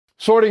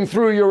Sorting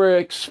through your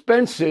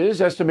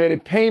expenses,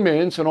 estimated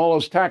payments, and all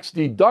those tax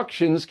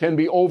deductions can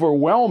be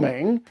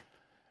overwhelming,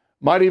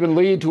 might even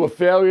lead to a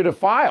failure to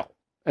file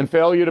and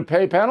failure to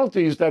pay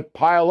penalties that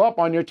pile up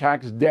on your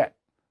tax debt.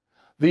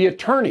 The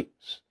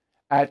attorneys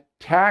at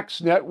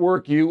Tax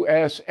Network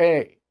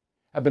USA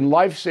have been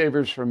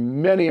lifesavers for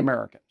many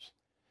Americans.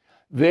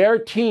 Their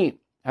team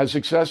has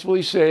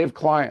successfully saved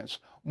clients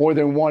more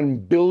than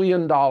 $1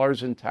 billion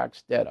in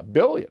tax debt. $1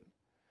 billion.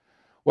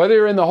 Whether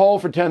you're in the hole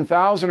for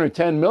 10,000 or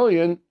 10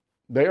 million,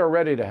 they are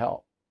ready to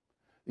help.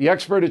 The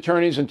expert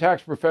attorneys and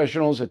tax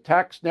professionals at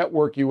Tax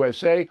Network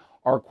USA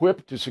are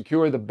equipped to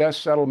secure the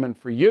best settlement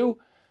for you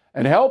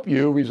and help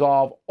you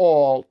resolve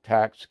all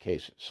tax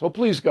cases. So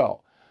please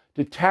go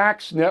to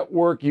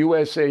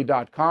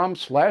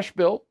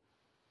taxnetworkusa.com/bill,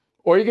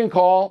 or you can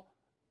call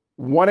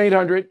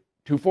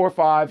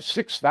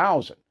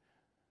 1-800-245-6000.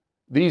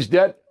 These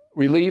debt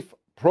relief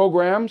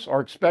programs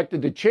are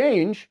expected to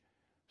change,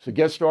 so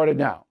get started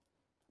now.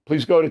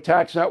 Please go to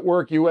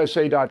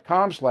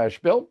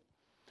taxnetworkusa.com/bill,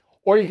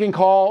 or you can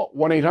call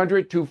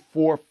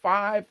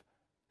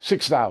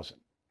 1-800-245-6000.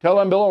 Tell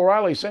them Bill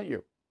O'Reilly sent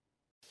you.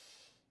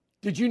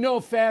 Did you know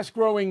Fast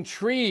Growing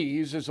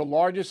Trees is the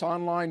largest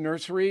online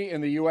nursery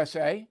in the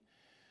USA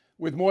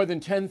with more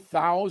than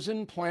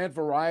 10,000 plant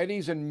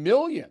varieties and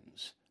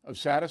millions of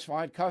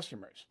satisfied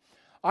customers?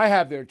 I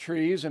have their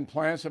trees and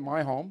plants at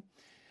my home,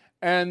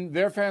 and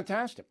they're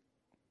fantastic.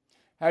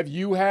 Have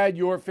you had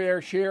your fair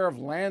share of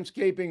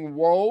landscaping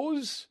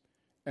woes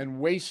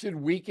and wasted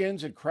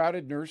weekends at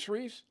crowded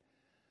nurseries?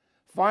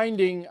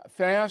 Finding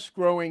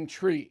fast-growing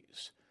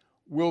trees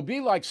will be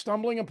like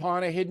stumbling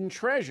upon a hidden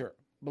treasure,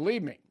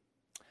 believe me.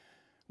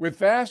 With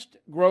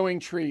fast-growing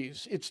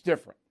trees, it's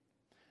different.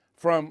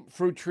 From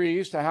fruit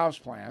trees to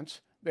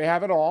houseplants, they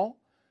have it all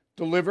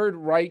delivered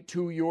right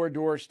to your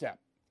doorstep.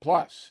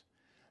 Plus,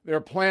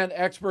 their plant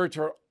experts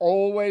are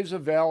always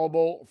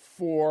available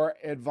for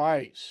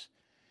advice.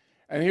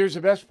 And here's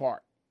the best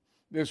part.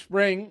 This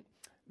spring,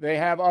 they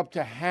have up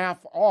to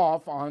half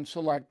off on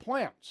select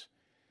plants.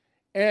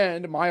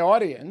 And my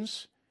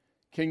audience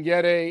can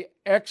get an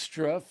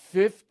extra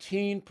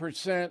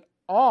 15%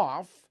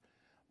 off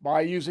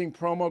by using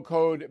promo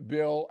code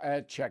BILL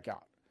at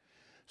checkout.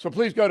 So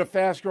please go to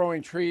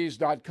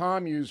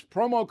fastgrowingtrees.com, use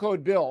promo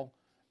code BILL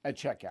at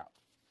checkout.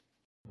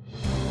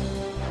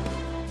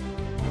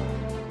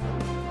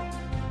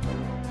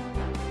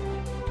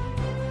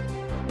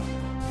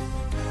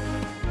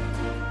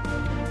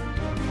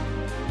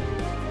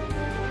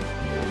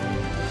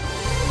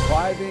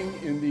 Surviving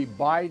in the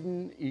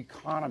Biden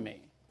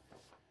economy.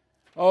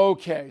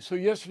 Okay, so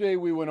yesterday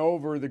we went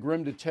over the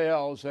grim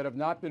details that have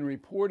not been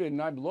reported,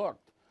 and I've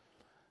looked.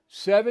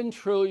 $7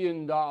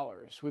 trillion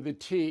with a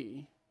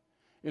T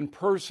in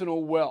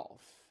personal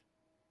wealth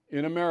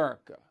in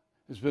America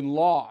has been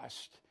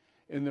lost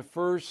in the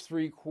first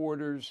 3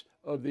 quarters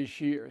of this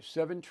year.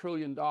 $7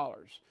 trillion.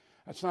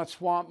 That's not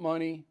swamp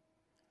money.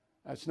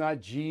 That's not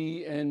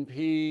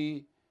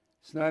GNP.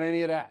 It's not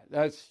any of that.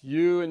 That's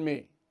you and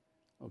me.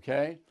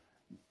 Okay?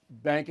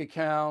 Bank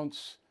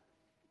accounts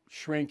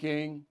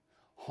shrinking,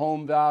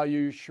 home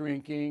values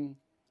shrinking,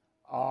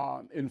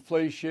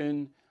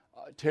 inflation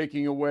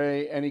taking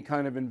away any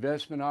kind of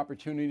investment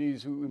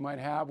opportunities we might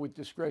have with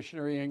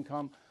discretionary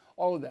income,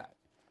 all of that.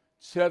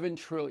 $7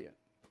 trillion.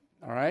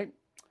 All right?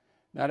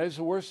 Now, that is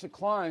the worst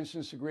decline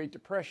since the Great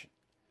Depression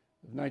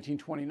of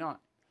 1929.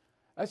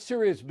 That's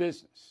serious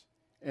business,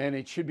 and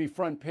it should be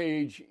front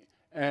page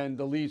and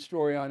the lead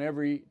story on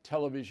every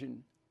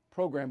television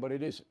program, but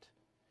it isn't,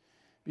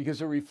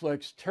 because it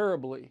reflects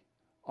terribly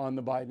on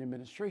the Biden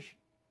administration.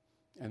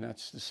 And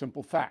that's the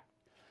simple fact.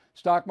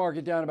 Stock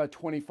market down about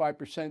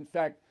 25%. In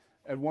fact,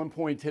 at one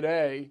point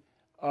today,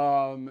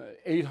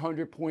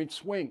 800-point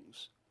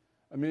swings.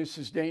 I mean, this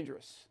is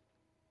dangerous.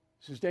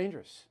 This is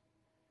dangerous.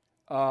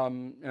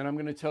 And I'm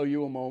going to tell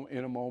you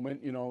in a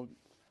moment,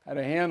 how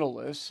to handle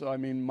this. I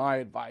mean, my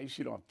advice,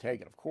 you don't have to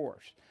take it, of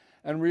course.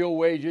 And real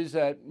wages,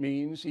 that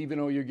means even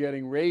though you're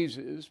getting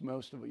raises,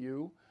 most of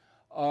you,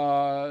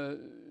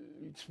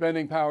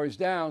 spending power is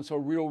down. So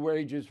real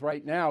wages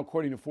right now,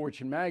 according to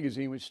Fortune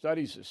magazine, which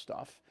studies this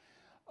stuff,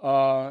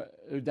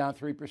 they're down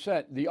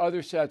 3%. The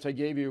other sets I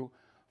gave you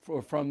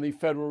from the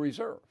Federal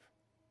Reserve.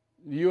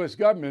 The U.S.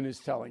 government is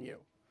telling you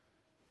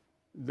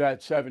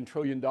that $7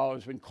 trillion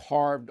has been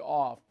carved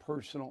off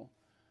personal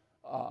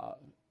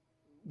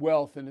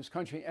wealth in this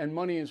country, and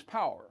money is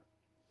power.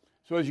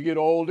 So as you get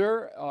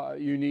older,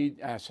 you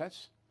need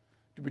assets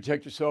to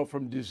protect yourself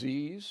from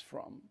disease,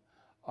 from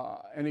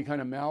any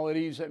kind of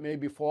maladies that may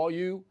befall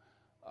you.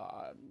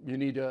 You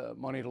need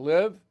money to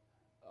live.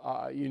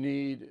 You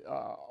need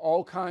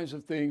all kinds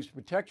of things to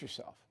protect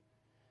yourself.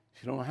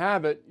 If you don't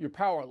have it, you're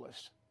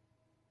powerless.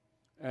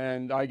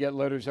 And I get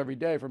letters every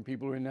day from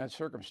people who are in that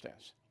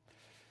circumstance.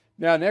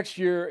 Now, next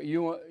year,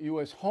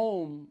 U.S.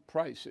 home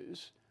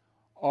prices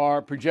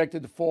are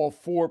projected to fall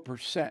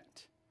 4%.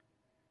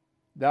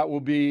 That will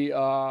be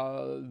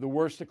the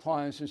worst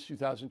decline since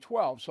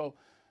 2012. So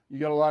you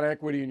got a lot of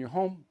equity in your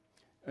home,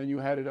 and you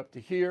had it up to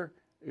here.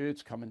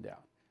 It's coming down.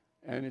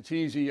 And it's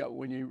easy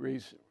when you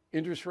raise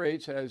interest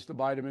rates, as the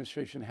Biden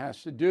administration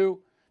has to do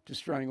to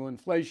strangle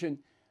inflation,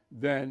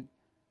 then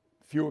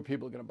fewer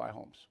people are going to buy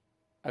homes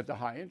at the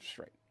high interest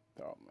rate.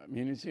 So, I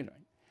mean, it's,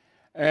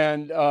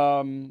 and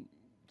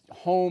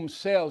home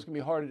sales can be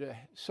harder to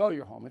sell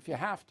your home if you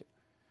have to.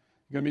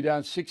 You're going to be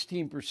down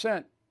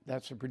 16%.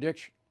 That's a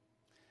prediction.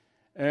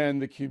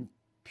 And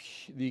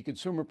the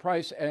consumer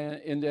price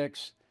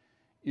index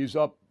is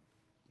up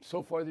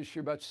so far this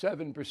year about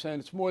 7%.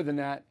 It's more than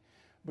that,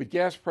 but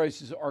gas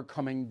prices are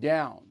coming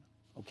down,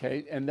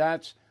 okay? And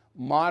that's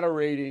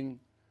moderating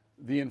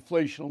the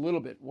inflation a little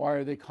bit. Why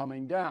are they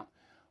coming down?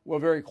 Well,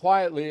 very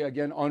quietly,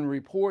 again,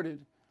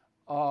 unreported,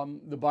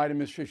 the Biden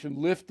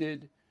administration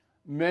lifted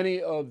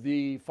many of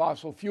the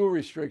fossil fuel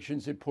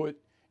restrictions it put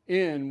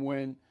in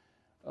when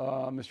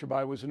Mr.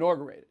 Biden was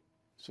inaugurated.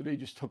 So they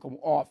just took them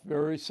off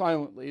very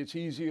silently. It's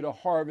easier to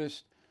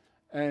harvest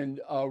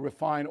and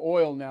refine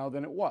oil now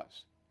than it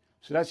was.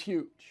 So that's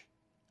huge,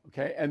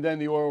 okay? And then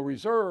the oil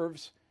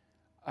reserves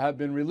have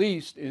been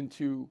released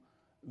into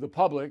the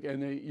public,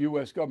 and the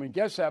U.S. government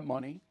gets that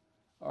money,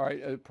 all right,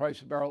 at the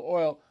price of barrel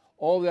oil.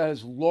 All that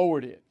has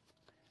lowered it.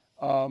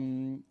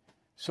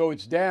 So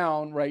it's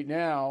down right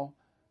now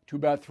to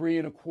about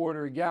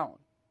 $3.25 a gallon.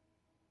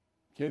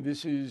 Okay,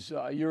 this is,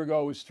 a year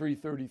ago it was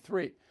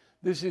 $3.33.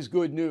 This is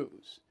good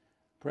news.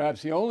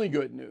 Perhaps the only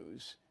good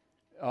news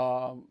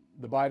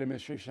the Biden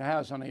administration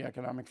has on the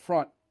economic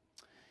front.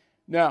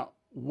 Now,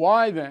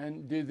 why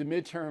then did the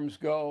midterms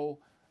go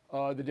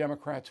the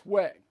Democrats'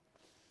 way?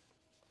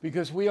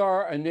 Because we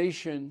are a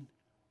nation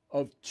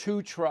of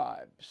two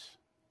tribes.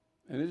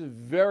 And this is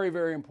very,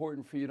 very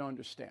important for you to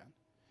understand.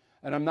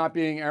 And I'm not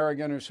being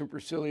arrogant or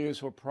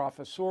supercilious or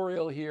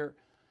professorial here,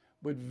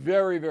 but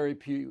very, very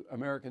few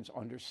Americans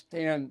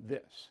understand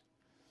this.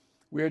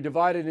 We are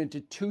divided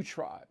into two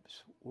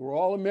tribes. We're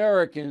all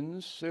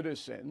Americans,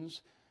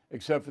 citizens,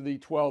 except for the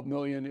 12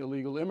 million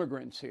illegal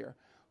immigrants here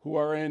who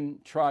are in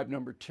tribe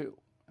number 2.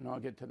 And I'll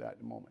get to that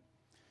in a moment.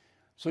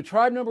 So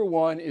tribe number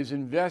 1 is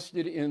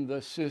invested in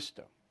the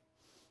system.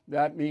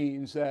 That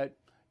means that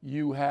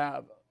you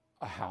have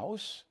a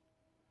house,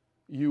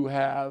 you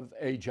have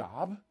a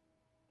job,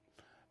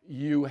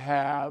 you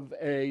have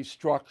a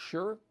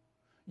structure,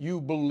 you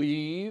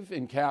believe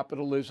in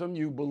capitalism,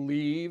 you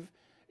believe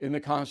in the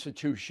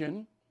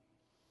Constitution,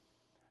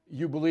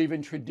 you believe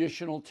in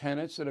traditional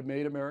tenets that have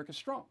made America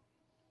strong.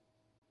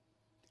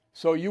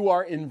 So you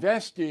are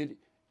invested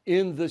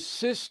in the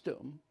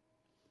system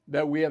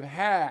that we have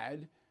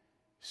had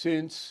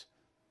since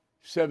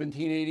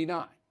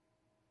 1789,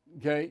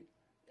 okay?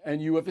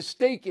 And you have a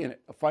stake in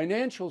it, a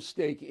financial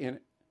stake in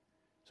it.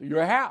 So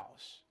your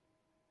house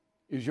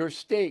is your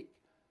stake.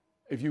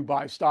 If you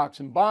buy stocks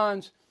and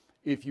bonds,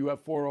 if you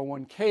have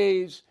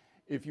 401ks,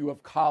 if you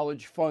have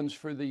college funds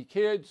for the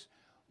kids,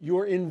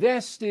 you're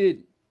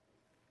invested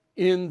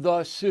in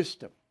the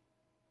system,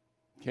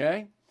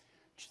 okay?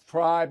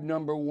 Tribe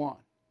number 1.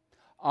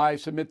 I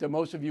submit that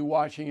most of you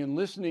watching and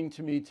listening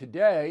to me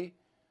today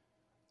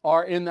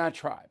are in that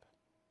tribe.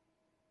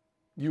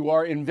 You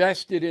are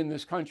invested in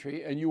this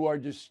country and you are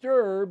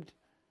disturbed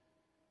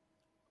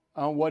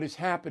on what is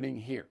happening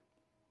here.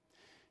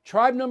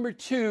 Tribe number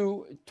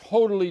 2,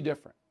 totally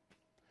different.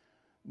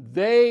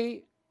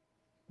 They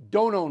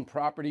don't own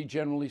property,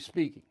 generally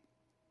speaking.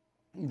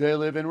 They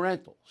live in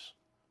rentals,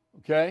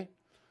 okay?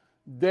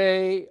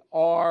 They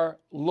are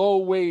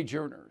low-wage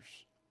earners.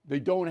 They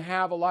don't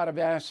have a lot of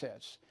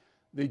assets.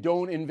 They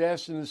don't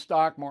invest in the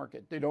stock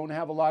market. They don't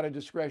have a lot of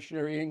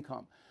discretionary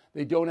income.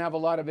 They don't have a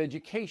lot of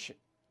education,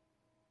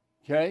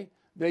 okay?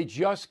 They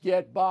just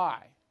get by.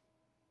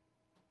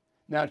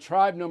 Now,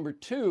 tribe number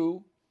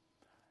 2,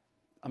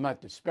 I'm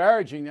not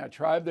disparaging that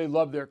tribe. They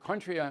love their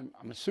country. I'm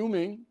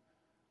assuming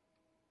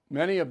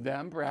many of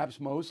them, perhaps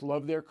most,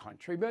 love their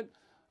country, but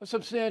a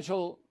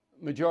substantial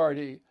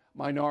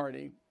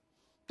minority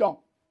don't,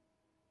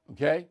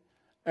 okay?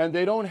 And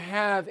they don't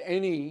have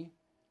any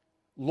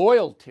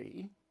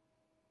loyalty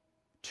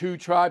to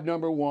tribe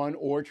number 1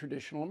 or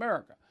traditional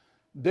America.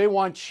 They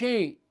want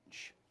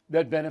change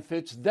that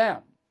benefits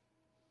them.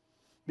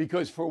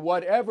 Because for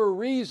whatever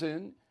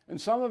reason, and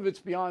some of it's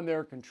beyond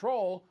their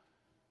control,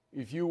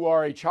 if you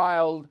are a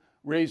child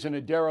raised in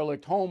a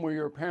derelict home where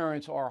your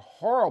parents are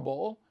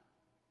horrible,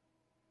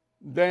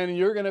 then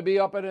you're going to be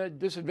up at a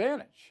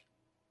disadvantage.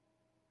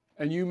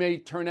 And you may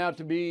turn out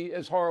to be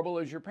as horrible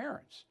as your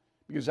parents,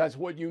 because that's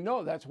what you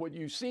know, that's what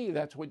you see,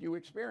 that's what you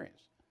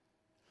experience.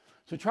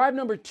 So tribe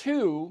number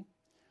 2,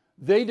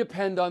 they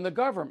depend on the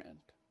government,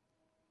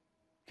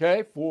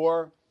 okay,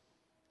 for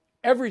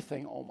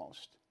everything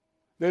almost.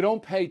 They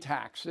don't pay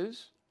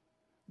taxes.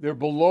 They're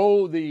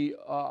below the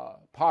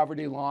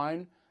poverty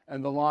line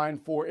and the line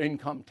for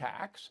income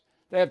tax.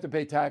 They have to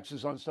pay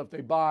taxes on stuff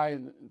they buy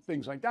and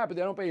things like that, but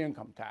they don't pay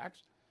income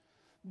tax.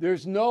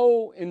 There's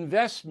no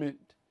investment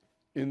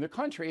in the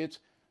country. It's,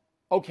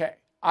 okay,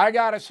 I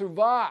got to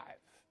survive.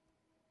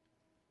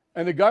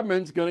 And the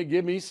government's going to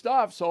give me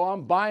stuff, so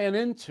I'm buying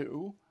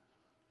into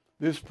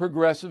this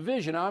progressive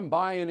vision. I'm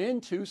buying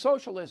into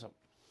socialism.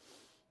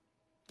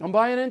 I'm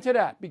buying into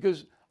that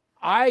because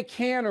I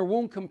can or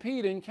won't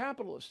compete in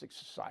capitalistic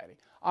society.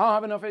 I don't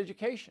have enough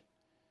education.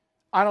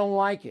 I don't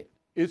like it.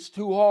 It's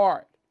too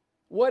hard.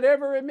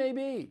 Whatever it may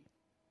be.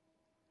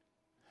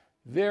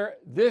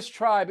 This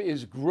tribe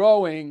is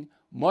growing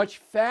much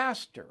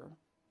faster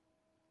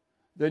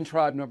than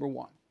tribe number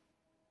one.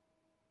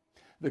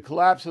 The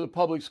collapse of the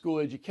public school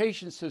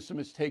education system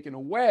has taken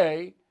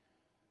away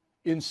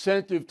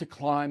incentive to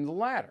climb the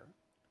ladder.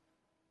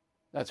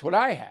 That's what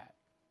I had.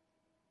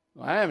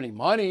 I didn't have any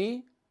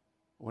money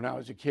when I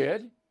was a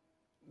kid,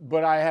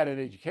 but I had an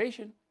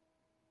education,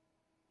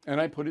 and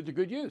I put it to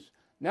good use.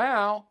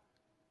 Now,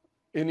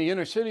 in the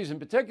inner cities in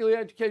particular,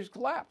 education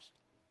collapsed.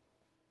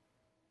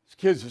 These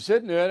kids are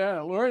sitting there, they're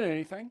not learning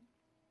anything,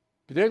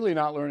 particularly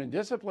not learning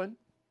discipline,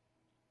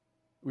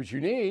 which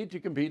you need to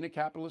compete in a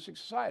capitalistic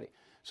society.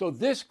 So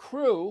this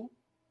crew,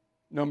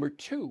 number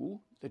two,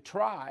 the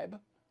tribe,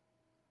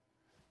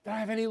 don't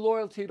have any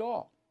loyalty at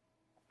all.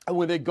 And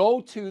when they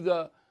go to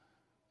the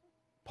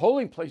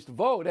polling place to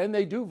vote, and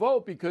they do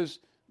vote because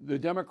the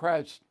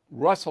Democrats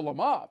rustle them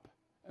up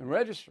and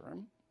register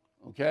them,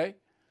 okay,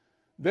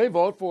 they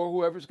vote for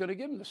whoever's going to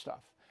give them the stuff.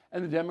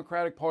 And the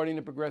Democratic Party and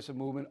the progressive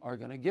movement are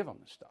going to give them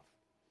the stuff.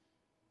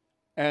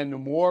 And the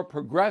more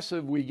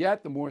progressive we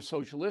get, the more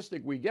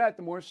socialistic we get,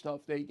 the more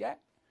stuff they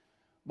get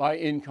by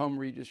income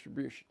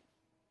redistribution.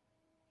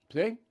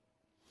 See?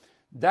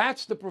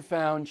 That's the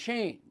profound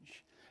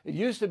change. It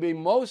used to be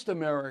most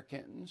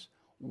Americans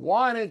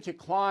wanted to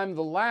climb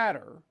the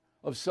ladder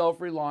of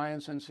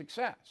self-reliance and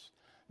success.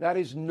 That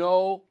is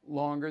no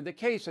longer the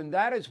case, and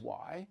that is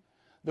why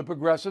the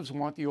progressives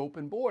want the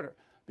open border,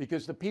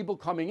 because the people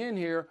coming in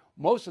here,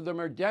 most of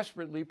them are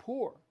desperately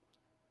poor,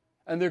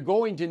 and they're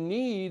going to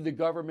need the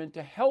government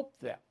to help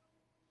them,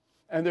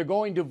 and they're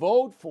going to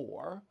vote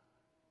for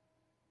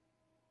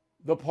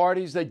the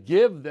parties that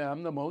give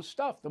them the most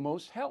stuff, the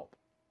most help.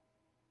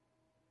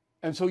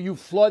 And so you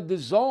flood the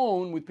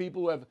zone with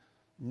people who have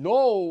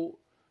no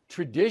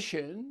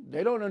tradition.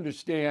 They don't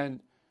understand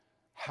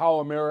how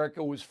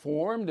America was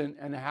formed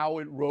and how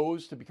it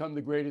rose to become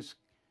the greatest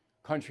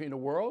country in the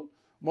world.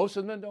 Most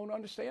of them don't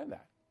understand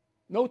that.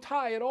 No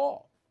tie at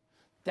all.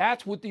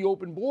 That's what the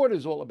open border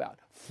is all about.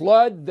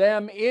 Flood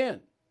them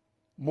in,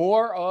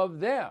 more of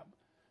them,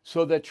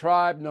 so that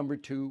tribe number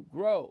two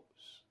grows.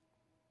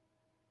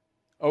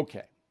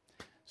 Okay,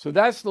 so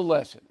that's the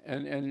lesson.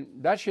 And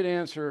that should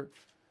answer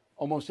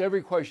almost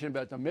every question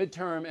about the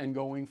midterm and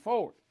going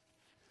forward.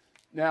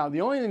 Now,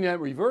 the only thing that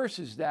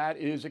reverses that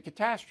is a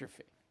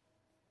catastrophe,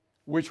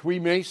 which we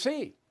may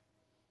see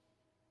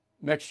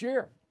next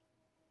year.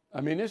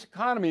 I mean, this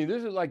economy,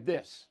 this is like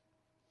this.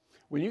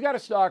 When you got a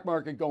stock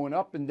market going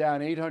up and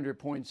down 800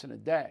 points in a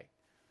day,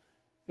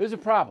 there's a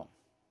problem,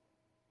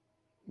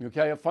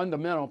 okay, a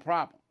fundamental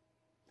problem.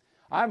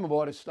 I haven't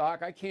bought a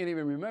stock. I can't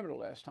even remember the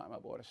last time I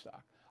bought a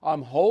stock.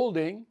 I'm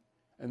holding,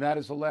 and that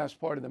is the last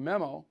part of the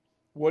memo.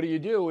 What do you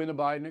do in the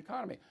Biden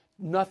economy?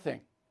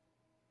 Nothing.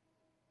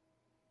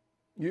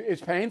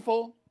 It's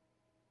painful,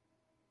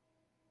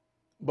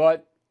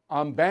 but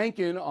I'm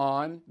banking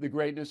on the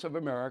greatness of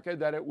America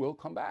that it will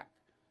come back.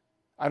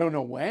 I don't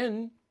know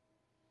when,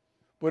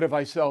 but if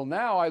I sell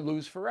now, I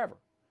lose forever.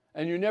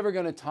 And you're never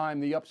going to time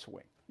the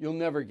upswing. You'll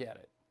never get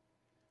it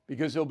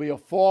because there'll be a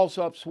false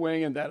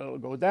upswing and then it'll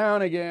go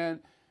down again.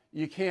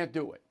 You can't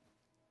do it.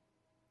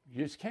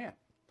 You just can't.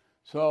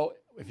 So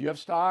if you have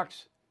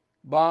stocks,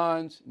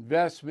 bonds,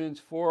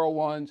 investments,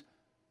 401s,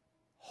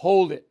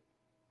 hold it.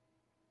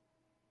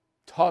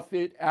 Tough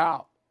it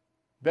out.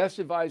 Best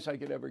advice I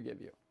could ever give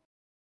you.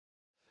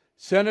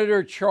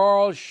 Senator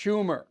Charles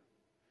Schumer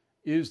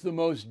is the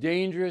most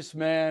dangerous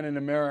man in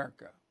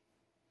America.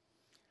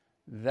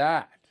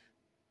 That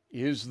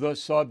is the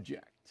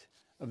subject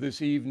of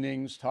this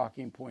evening's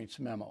Talking Points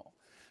memo.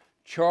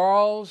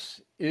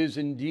 Charles is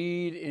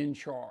indeed in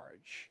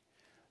charge.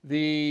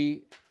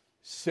 The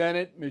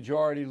Senate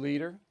Majority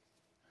Leader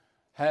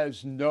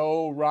has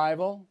no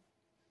rival.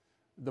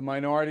 The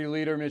Minority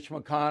Leader, Mitch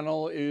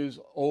McConnell, is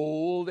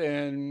old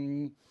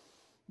and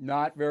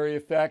not very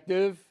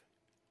effective.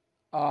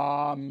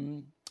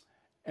 And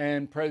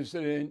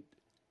President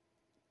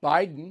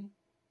Biden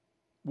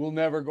will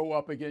never go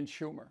up against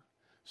Schumer.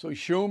 So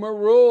Schumer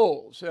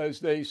rules, as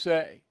they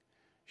say.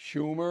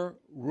 Schumer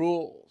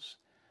rules.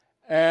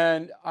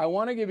 And I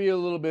want to give you a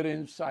little bit of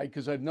insight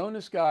because I've known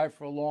this guy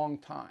for a long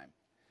time.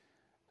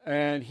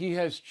 And he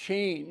has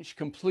changed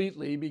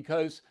completely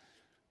because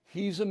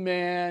he's a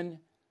man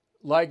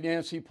like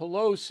Nancy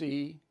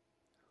Pelosi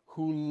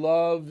who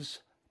loves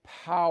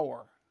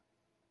power.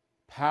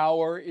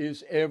 Power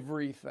is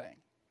everything.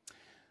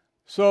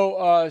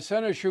 So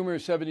Senator Schumer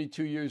is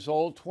 72 years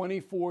old,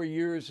 24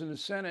 years in the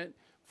Senate,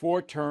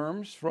 4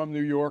 terms from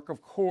New York,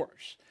 of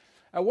course.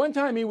 At one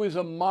time, he was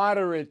a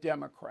moderate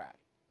Democrat.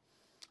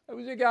 It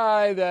was a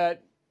guy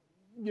that,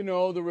 you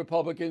know, the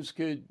Republicans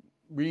could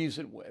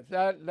reason with.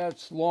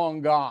 That's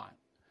long gone.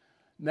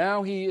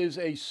 Now he is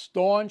a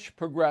staunch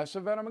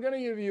progressive, and I'm going to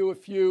give you a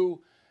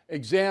few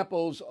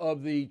examples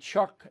of the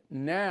Chuck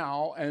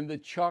now and the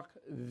Chuck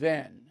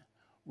then.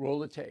 Roll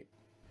the tape.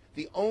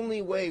 The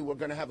only way we're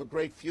going to have a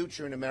great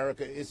future in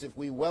America is if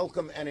we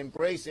welcome and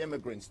embrace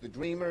immigrants, the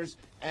dreamers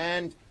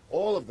and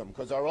all of them,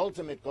 because our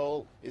ultimate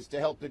goal is to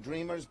help the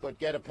dreamers, but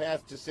get a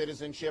path to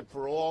citizenship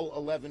for all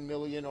 11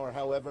 million or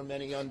however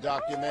many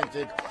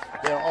undocumented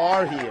there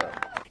are here.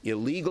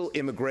 Illegal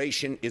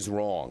immigration is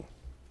wrong.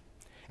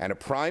 And a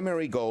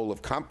primary goal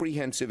of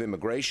comprehensive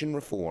immigration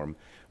reform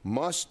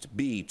must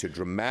be to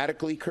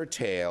dramatically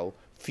curtail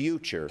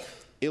future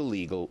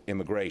illegal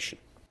immigration.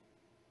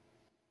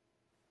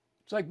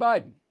 It's like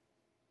Biden.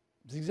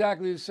 It's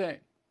exactly the same.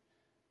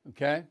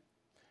 Okay?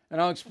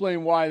 And I'll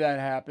explain why that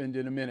happened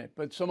in a minute.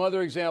 But some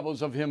other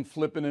examples of him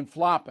flipping and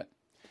flopping.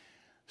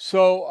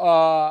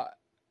 So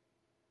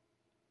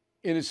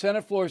in a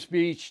Senate floor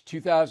speech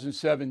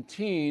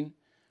 2017,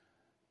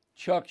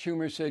 Chuck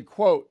Schumer said,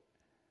 quote,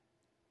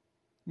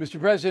 Mr.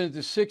 President, the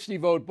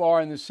 60-vote bar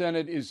in the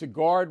Senate is the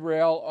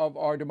guardrail of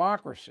our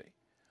democracy.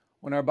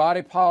 When our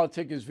body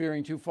politic is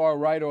veering too far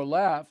right or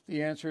left,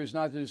 the answer is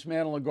not to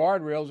dismantle the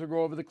guardrails or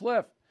go over the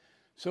cliff.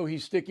 So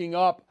he's sticking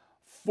up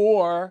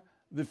for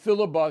the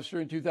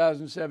filibuster in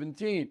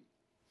 2017.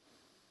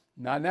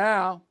 Not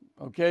now.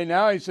 Okay,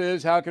 now he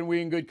says, how can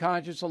we in good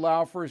conscience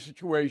allow for a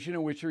situation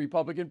in which the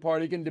Republican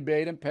Party can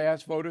debate and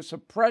pass voter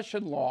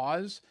suppression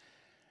laws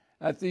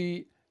at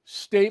the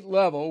state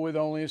level with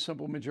only a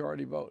simple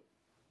majority vote?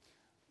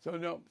 So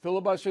no,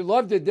 filibuster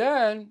loved it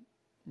then,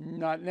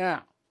 not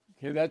now.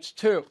 Okay, that's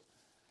two.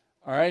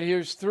 All right,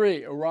 here's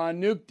three,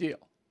 Iran nuke deal.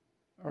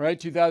 All right,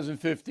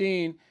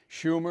 2015,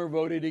 Schumer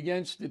voted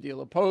against the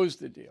deal, opposed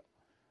the deal.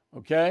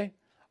 Okay,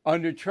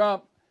 under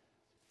Trump,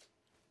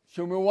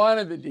 Schumer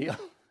wanted the deal.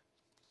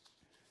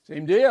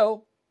 Same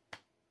deal.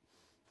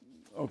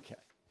 Okay,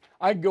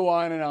 I could go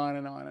on and on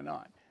and on and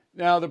on.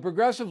 Now, the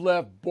progressive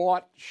left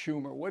bought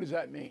Schumer. What does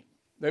that mean?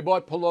 They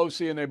bought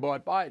Pelosi and they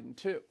bought Biden,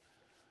 too.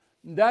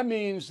 That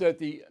means that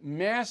the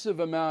massive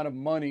amount of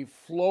money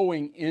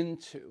flowing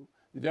into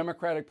the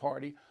Democratic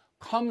Party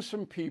comes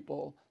from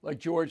people like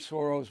George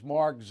Soros,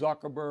 Mark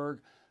Zuckerberg,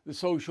 the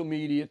social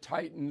media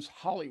titans,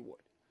 Hollywood.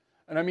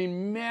 And I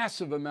mean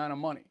massive amount of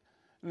money.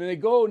 And they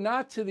go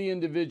not to the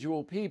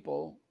individual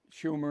people,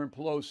 Schumer and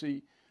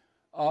Pelosi,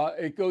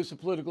 it goes to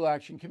political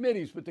action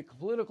committees, but the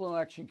political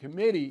action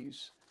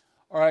committees,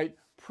 all right,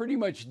 pretty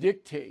much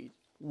dictate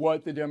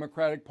what the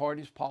Democratic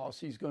Party's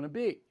policy is going to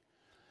be.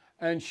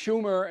 And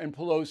Schumer and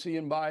Pelosi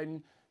and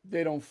Biden,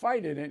 they don't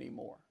fight it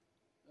anymore.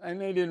 And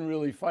they didn't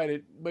really fight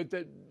it, but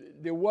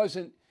there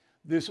wasn't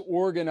this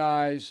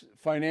organized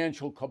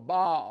financial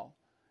cabal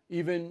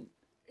even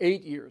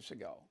 8 years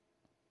ago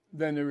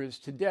than there is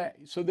today.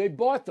 So they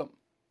bought them,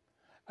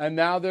 and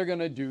now they're going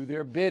to do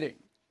their bidding.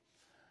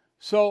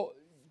 So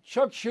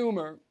Chuck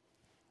Schumer,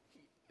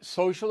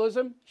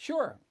 socialism?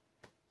 Sure.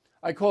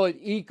 I call it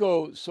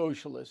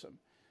eco-socialism.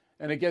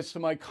 And it gets to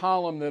my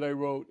column that I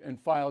wrote and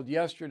filed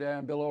yesterday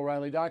on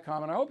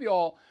BillO'Reilly.com. And I hope you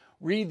all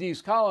read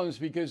these columns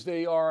because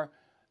they are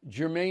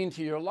germane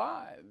to your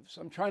lives.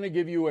 I'm trying to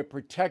give you a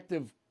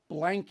protective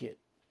blanket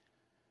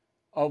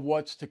of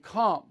what's to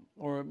come,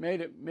 or it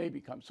may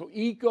become. So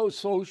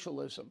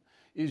eco-socialism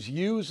is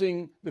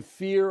using the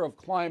fear of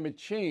climate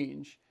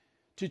change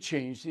to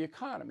change the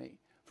economy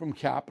from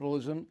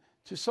capitalism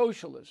to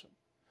socialism.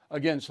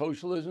 Again,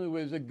 socialism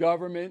is the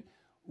government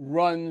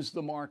runs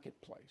the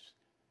marketplace.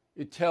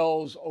 It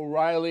tells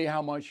O'Reilly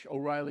how much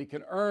O'Reilly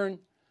can earn.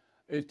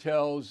 It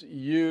tells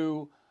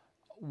you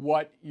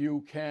what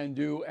you can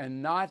do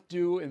and not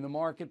do in the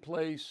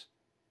marketplace,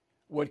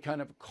 what kind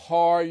of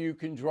car you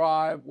can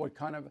drive, what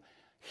kind of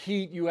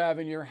heat you have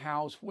in your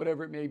house,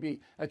 whatever it may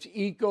be. That's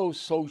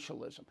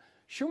eco-socialism.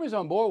 Schumer's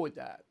on board with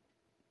that.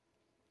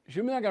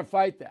 Schumer's not going to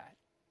fight that,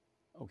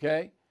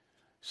 okay?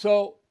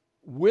 So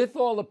with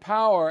all the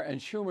power,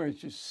 and Schumer is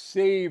just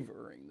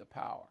savoring the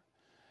power.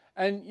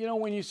 And, you know,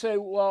 when you say,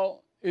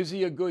 well, is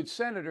he a good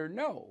senator?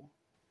 No.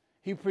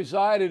 He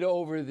presided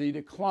over the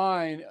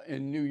decline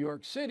in New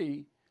York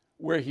City,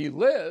 where he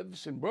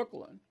lives, in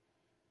Brooklyn.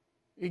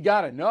 You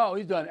got to know,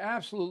 he's done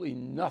absolutely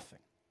nothing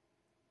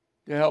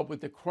to help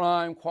with the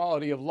crime,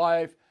 quality of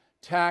life,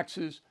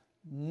 taxes,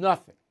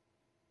 nothing.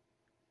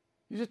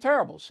 He's a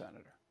terrible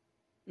senator.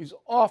 He's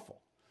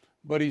awful.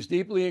 But he's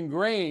deeply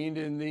ingrained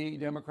in the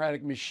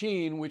Democratic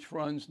machine which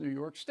runs New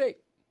York State.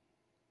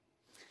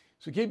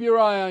 So keep your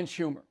eye on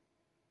Schumer.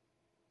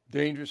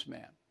 Dangerous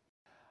man.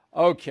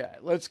 Okay,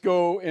 let's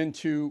go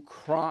into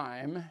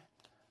crime.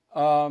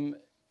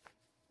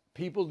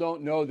 People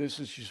don't know this.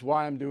 This is just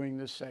why I'm doing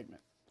this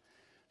segment.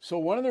 So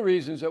one of the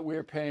reasons that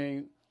we're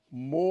paying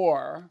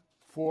more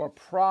for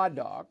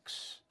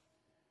products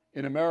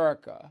in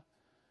America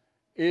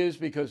is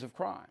because of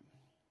crime.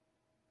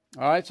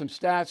 All right, some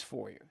stats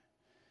for you.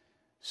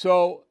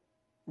 So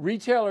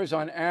retailers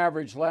on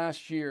average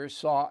last year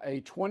saw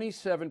a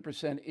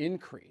 27%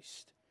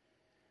 increase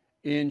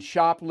in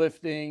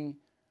shoplifting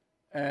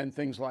and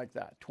things like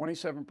that,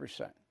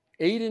 27%.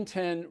 8 in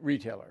 10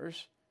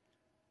 retailers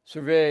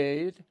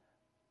surveyed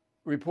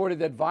reported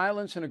that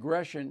violence and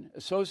aggression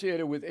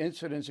associated with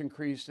incidents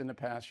increased in the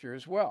past year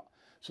as well.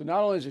 So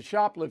not only is it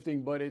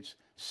shoplifting, but it's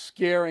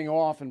scaring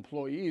off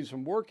employees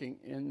from working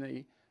in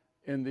the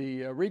in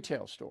the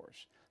retail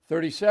stores.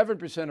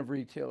 37% of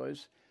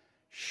retailers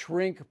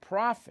shrink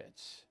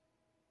profits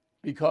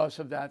because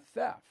of that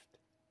theft.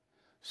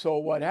 So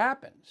what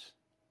happens?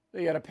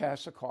 They got to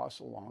pass the cost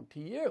along to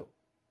you.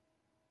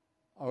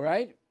 All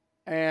right?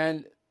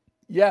 And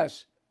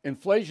yes,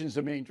 inflation is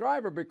the main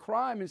driver, but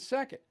crime is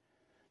second.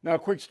 Now, a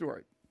quick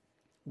story.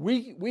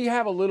 We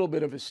have a little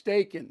bit of a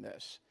stake in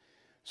this.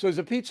 So there's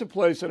a pizza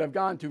place that I've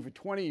gone to for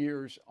 20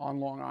 years on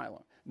Long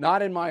Island.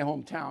 Not in my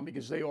hometown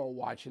because they all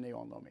watch and they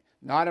all know me.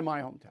 Not in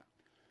my hometown.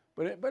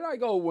 But I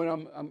go when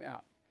I'm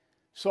out.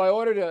 So I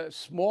ordered a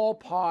small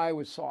pie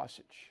with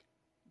sausage.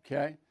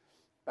 Okay?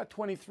 About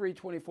 23,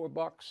 24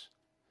 bucks.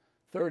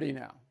 30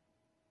 now.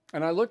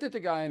 And I looked at the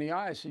guy in the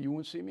eye. I said, you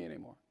won't see me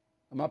anymore.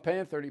 I'm not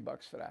paying 30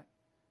 bucks for that.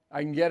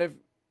 I can get it.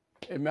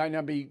 It might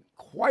not be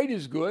quite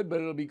as good, but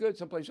it'll be good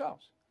someplace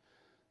else.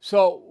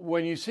 So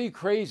when you see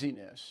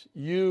craziness,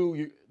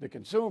 you, the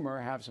consumer,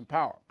 have some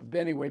power. But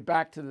anyway,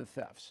 back to the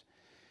thefts.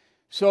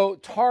 So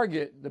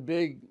Target, the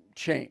big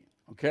chain,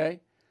 okay,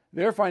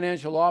 their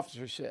financial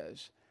officer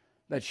says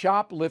that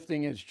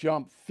shoplifting has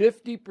jumped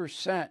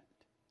 50%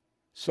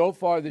 so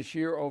far this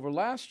year over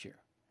last year,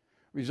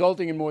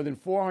 resulting in more than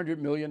 $400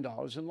 million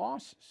in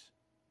losses.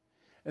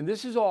 And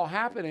this is all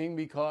happening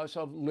because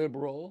of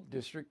liberal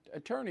district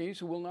attorneys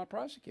who will not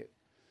prosecute.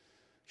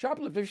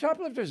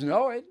 Shoplifters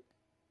know it.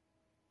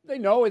 They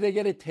know it. They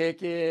get a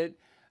ticket.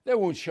 They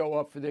won't show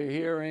up for their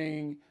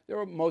hearing.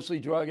 They're mostly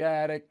drug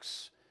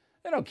addicts.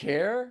 They don't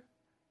care.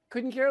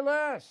 Couldn't care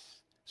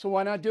less. So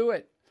why not do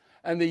it?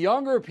 And the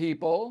younger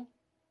people,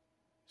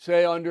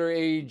 say under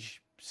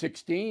age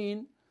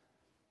 16,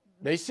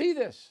 they see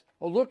this.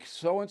 Oh, look,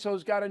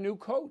 so-and-so's got a new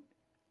coat.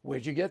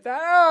 Where'd you get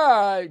that?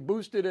 I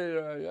boosted it,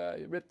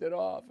 I ripped it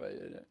off.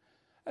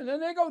 And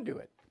then they go do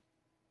it.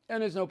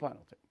 And there's no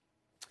penalty.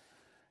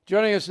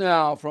 Joining us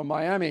now from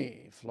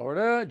Miami,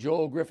 Florida,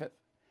 Joel Griffith.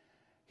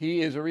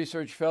 He is a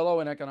research fellow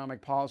in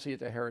economic policy at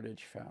the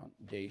Heritage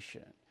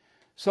Foundation.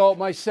 So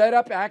my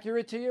setup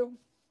accurate to you?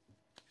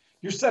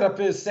 Your setup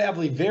is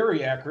sadly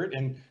very accurate.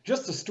 And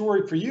just a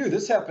story for you,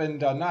 this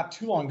happened not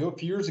too long ago, a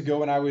few years ago,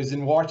 when I was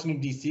in Washington,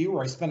 D.C.,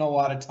 where I spent a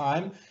lot of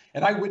time.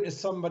 And I witnessed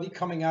somebody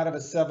coming out of a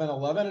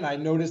 7-Eleven, and I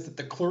noticed that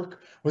the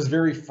clerk was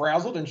very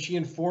frazzled, and she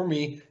informed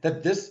me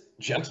that this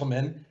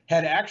gentleman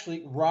had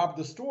actually robbed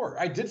the store.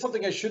 I did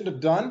something I shouldn't have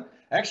done.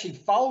 I actually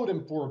followed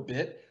him for a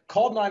bit,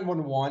 called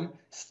 911,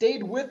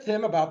 stayed with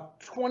him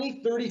about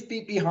 20, 30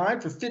 feet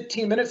behind for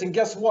 15 minutes, and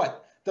guess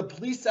what? The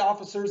police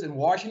officers in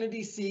Washington,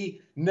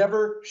 D.C.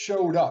 never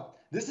showed up.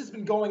 This has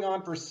been going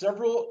on for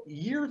several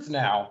years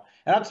now.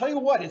 And I'll tell you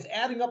what, it's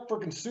adding up for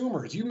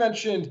consumers. You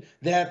mentioned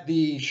that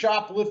the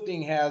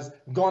shoplifting has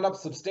gone up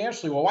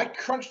substantially. Well, I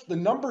crunched the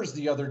numbers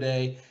the other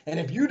day, and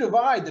if you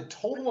divide the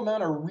total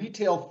amount of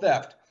retail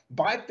theft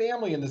by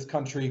family in this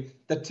country,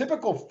 the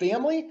typical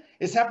family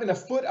is having to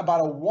foot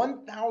about a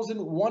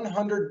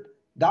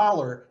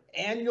 $1,100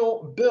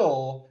 annual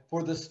bill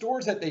for the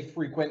stores that they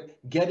frequent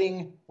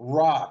getting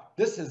robbed.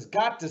 This has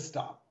got to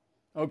stop.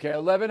 Okay,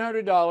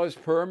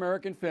 $1,100 per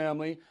American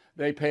family.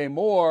 They pay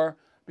more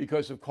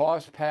because of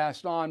costs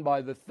passed on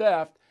by the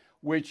theft,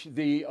 which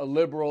the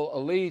liberal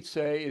elite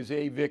say is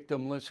a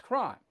victimless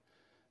crime.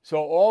 So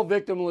all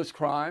victimless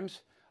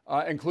crimes,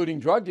 including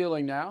drug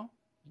dealing now,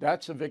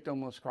 that's a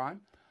victimless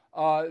crime,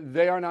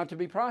 they are not to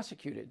be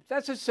prosecuted.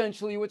 That's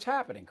essentially what's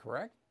happening,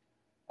 correct?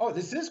 Oh,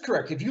 this is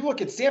correct. If you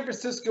look at San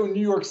Francisco and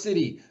New York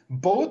City,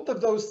 both of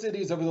those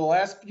cities over the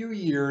last few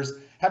years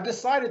have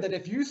decided that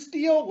if you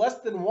steal less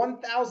than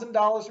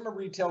 $1,000 from a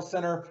retail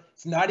center,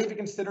 it's not even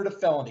considered a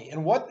felony.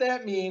 And what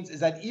that means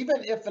is that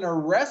even if an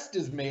arrest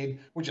is made,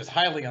 which is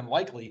highly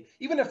unlikely,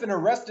 even if an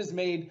arrest is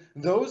made,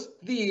 those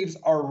thieves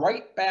are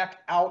right back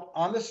out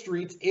on the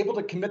streets, able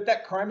to commit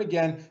that crime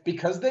again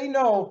because they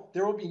know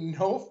there will be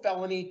no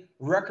felony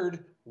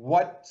record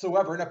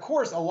whatsoever. And of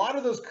course, a lot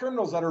of those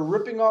criminals that are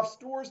ripping off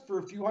stores for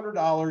a few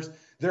 $100s,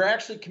 they're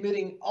actually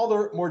committing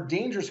other more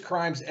dangerous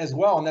crimes as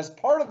well. And that's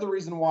part of the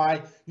reason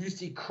why you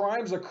see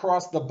crimes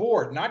across the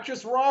board, not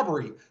just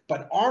robbery,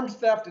 but armed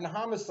theft and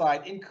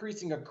homicide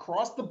increasing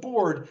across the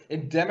board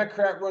in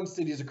Democrat-run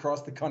cities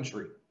across the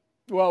country.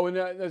 Well,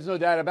 there's no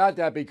doubt about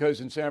that,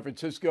 because in San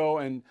Francisco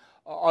and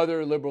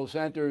other liberal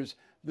centers,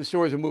 the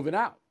stores are moving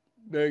out.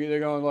 They're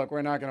going, look,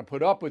 we're not going to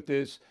put up with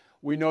this.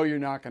 We know you're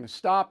not going to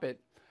stop it.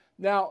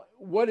 Now,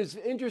 what is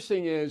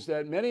interesting is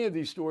that many of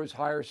these stores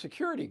hire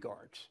security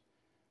guards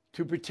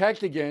to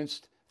protect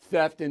against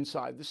theft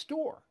inside the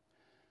store.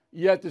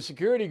 Yet the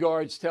security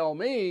guards tell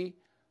me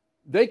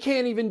they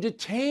can't even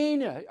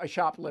detain a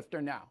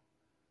shoplifter now.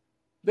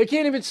 They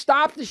can't even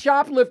stop the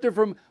shoplifter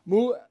from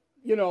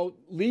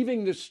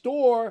leaving the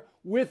store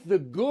with the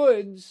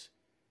goods.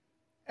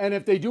 And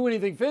if they do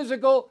anything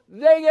physical,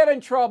 they get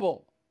in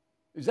trouble.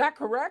 Is that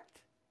correct?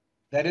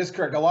 That is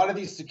correct. A lot of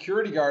these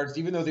security guards,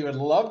 even though they would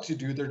love to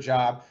do their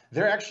job,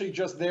 they're actually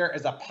just there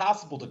as a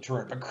possible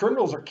deterrent. But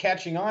criminals are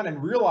catching on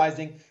and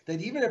realizing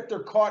that even if they're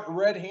caught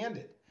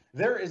red-handed,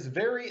 there is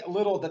very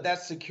little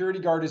that security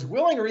guard is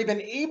willing or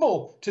even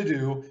able to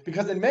do,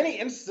 because in many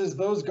instances,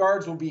 those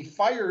guards will be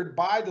fired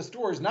by the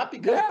stores, not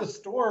because the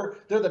store,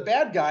 they're the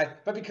bad guy,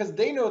 but because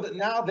they know that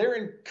now they're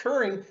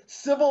incurring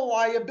civil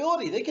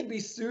liability. They could be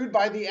sued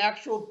by the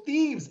actual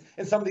thieves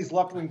in some of these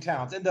left-wing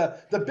towns. And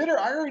the bitter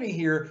irony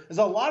here is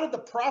a lot of the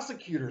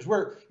prosecutors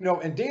where,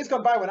 in days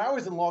gone by when I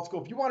was in law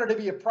school, if you wanted to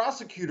be a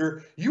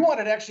prosecutor, you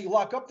wanted to actually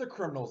lock up the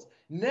criminals.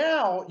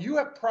 Now you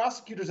have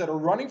prosecutors that are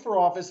running for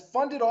office,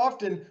 funded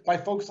often by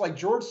folks like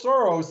George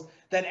Soros,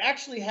 that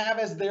actually have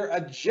as their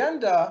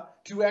agenda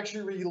to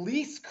actually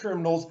release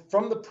criminals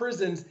from the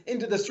prisons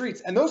into the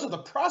streets. And those are the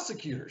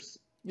prosecutors.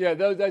 Yeah,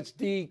 that's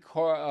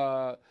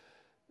decarceration.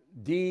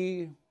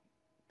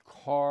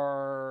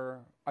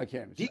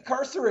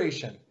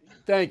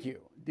 Thank you.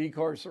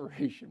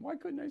 Decarceration. Why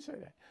couldn't I say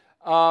that?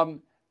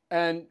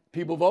 And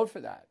people vote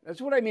for that.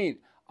 That's what I mean.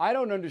 I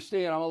don't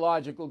understand. I'm a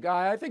logical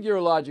guy. I think you're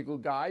a logical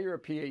guy. You're a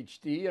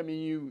PhD. I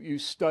mean, you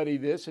study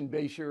this and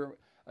base your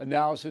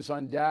analysis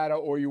on data,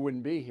 or you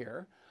wouldn't be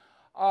here.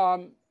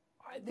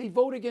 They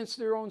vote against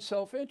their own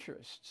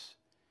self-interests.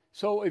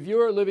 So if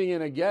you're living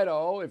in a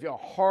ghetto, if you're a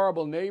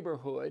horrible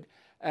neighborhood,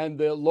 and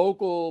the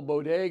local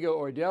bodega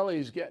or deli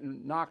is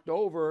getting knocked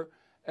over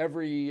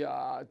every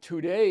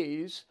 2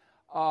 days,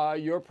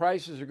 your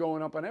prices are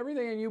going up on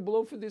everything, and you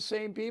blow for the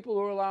same people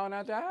who are allowing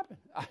that to happen.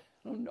 I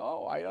don't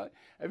know.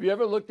 Have you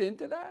ever looked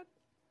into that?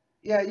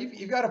 Yeah,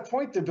 you've got a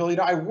point there, Bill.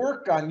 I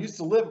used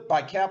to live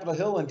by Capitol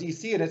Hill in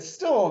D.C., and it's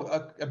still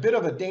a bit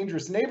of a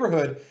dangerous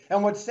neighborhood.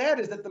 And what's sad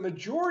is that the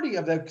majority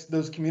of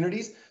those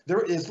communities,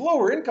 there is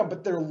lower income,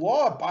 but they're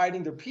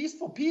law-abiding, they're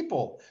peaceful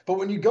people. But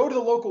when you go to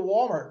the local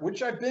Walmart,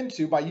 which I've been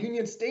to by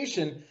Union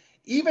Station,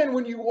 even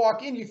when you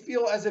walk in, you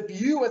feel as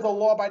if you as a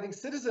law-abiding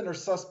citizen are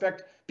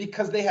suspect,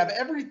 because they have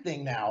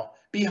everything now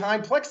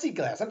behind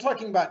plexiglass. I'm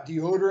talking about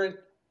deodorant,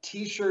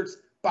 T-shirts,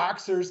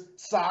 boxers,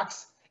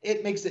 socks.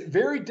 It makes it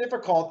very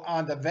difficult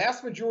on the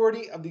vast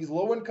majority of these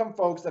low-income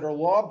folks that are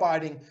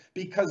law-abiding,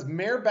 because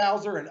Mayor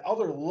Bowser and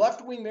other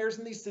left-wing mayors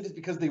in these cities,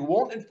 because they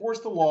won't enforce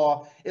the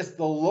law, it's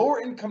the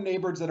lower-income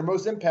neighborhoods that are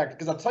most impacted.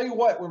 Because I'll tell you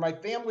what, where my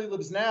family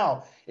lives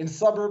now, in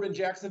suburban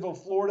Jacksonville,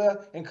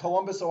 Florida, and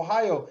Columbus,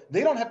 Ohio,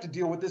 they don't have to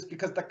deal with this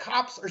because the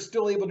cops are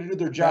still able to do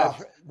their job.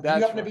 If you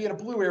happen to be in a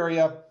blue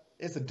area,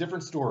 it's a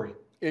different story.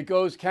 It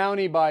goes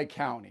county by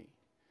county.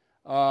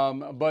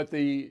 But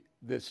the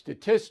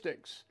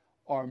statistics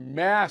are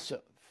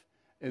massive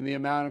in the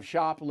amount of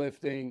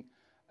shoplifting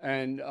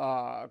and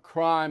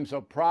crimes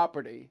of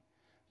property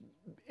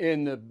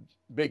in the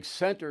big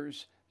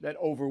centers that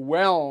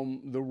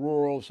overwhelm the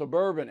rural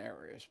suburban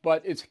areas.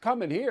 But it's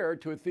coming here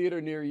to a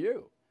theater near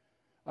you.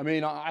 I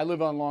mean, I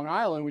live on Long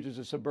Island, which is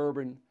a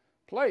suburban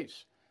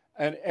place,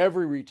 and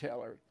every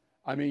retailer,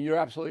 I mean, you're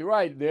absolutely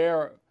right,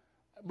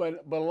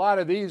 but a lot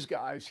of these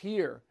guys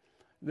here,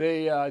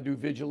 they do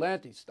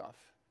vigilante stuff.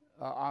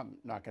 I'm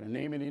not going to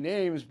name any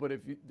names, but if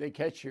they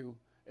catch you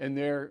in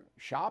their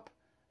shop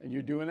and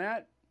you're doing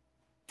that,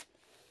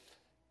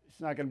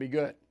 it's not going to be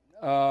good.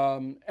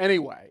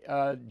 Anyway,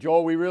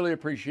 Joel, we really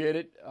appreciate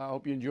it. I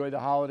hope you enjoy the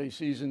holiday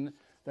season.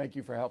 Thank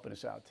you for helping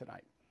us out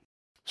tonight.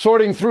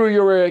 Sorting through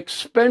your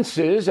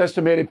expenses,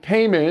 estimated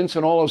payments,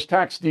 and all those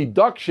tax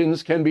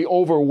deductions can be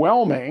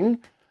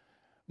overwhelming,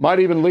 might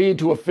even lead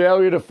to a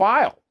failure to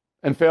file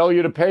and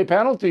failure to pay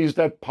penalties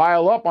that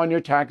pile up on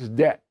your tax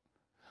debt.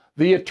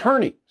 The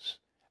attorneys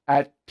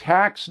at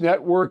Tax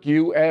Network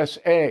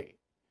USA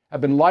have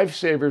been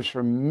lifesavers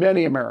for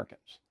many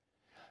Americans.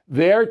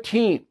 Their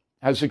team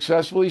has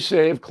successfully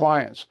saved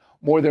clients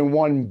more than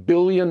 $1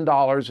 billion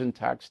in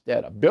tax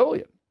debt. $1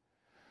 billion.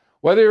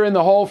 Whether you're in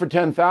the hole for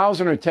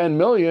 $10,000 or $10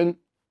 million,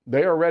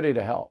 they are ready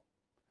to help.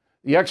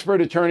 The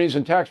expert attorneys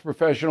and tax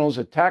professionals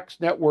at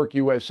Tax Network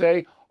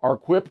USA are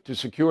equipped to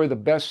secure the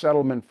best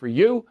settlement for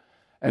you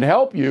and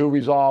help you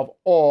resolve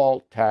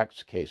all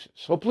tax cases.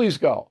 So please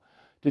go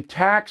to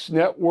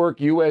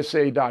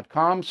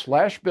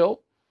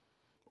taxnetworkusa.com/bill,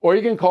 or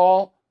you can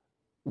call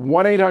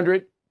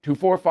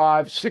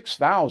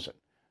 1-800-245-6000.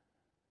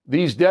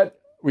 These debt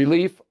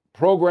relief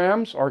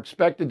programs are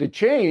expected to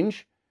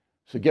change,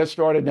 so get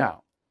started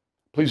now.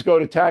 Please go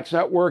to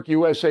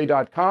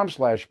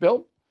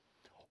taxnetworkusa.com/bill,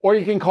 or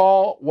you can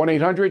call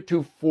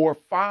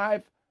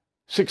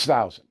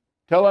 1-800-245-6000.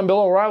 Tell them Bill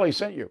O'Reilly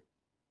sent you.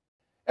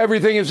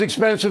 Everything is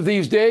expensive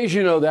these days,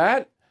 you know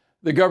that.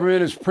 The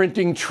government is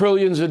printing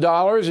trillions of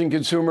dollars and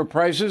consumer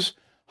prices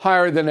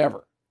higher than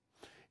ever.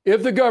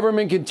 If the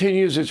government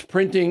continues its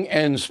printing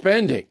and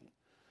spending,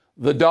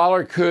 the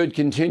dollar could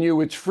continue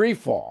its free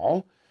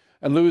fall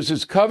and lose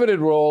its coveted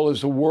role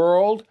as the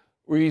world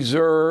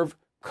reserve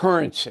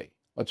currency.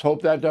 Let's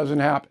hope that doesn't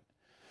happen.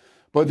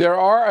 But there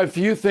are a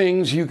few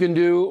things you can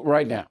do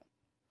right now.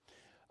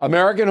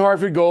 American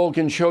Hartford Gold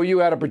can show you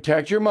how to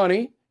protect your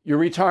money, your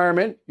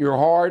retirement, your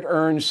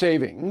hard-earned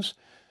savings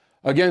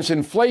against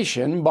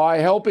inflation by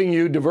helping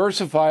you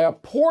diversify a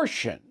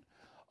portion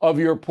of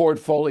your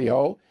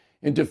portfolio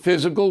into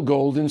physical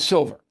gold and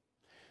silver.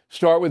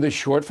 Start with a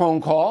short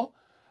phone call,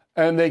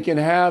 and they can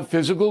have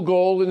physical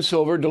gold and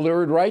silver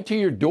delivered right to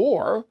your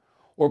door,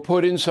 or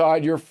put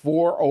inside your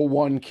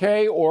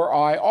 401k or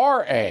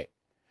IRA.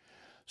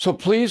 So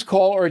please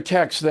call or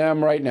text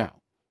them right now.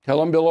 Tell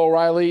them Bill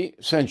O'Reilly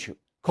sent you.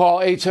 Call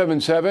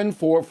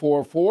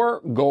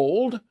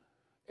 877-444-GOLD,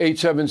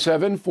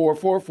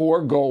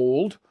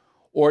 877-444-GOLD,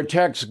 or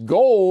text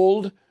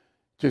GOLD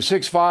to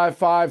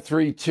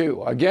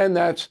 65532. Again,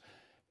 that's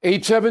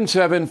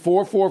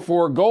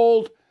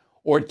 877-444-GOLD,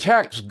 or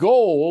text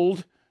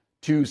GOLD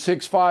to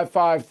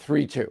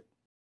 65532.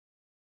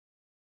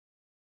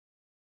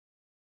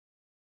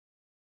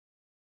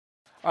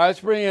 Let's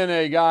bring in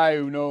a guy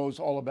who knows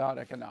all about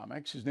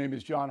economics. His name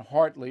is John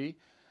Hartley.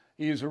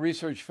 He is a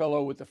research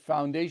fellow with the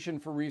Foundation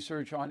for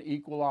Research on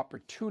Equal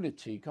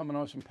Opportunity, coming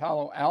on from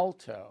Palo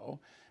Alto,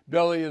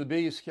 belly of the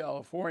beast,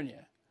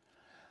 California.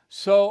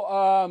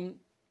 So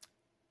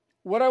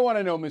what I want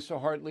to know,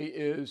 Mr. Hartley,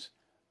 is,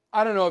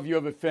 I don't know if you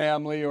have a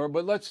family,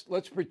 but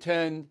let's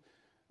pretend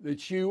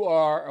that you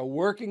are a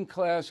working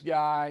class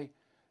guy,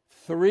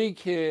 3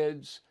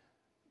 kids,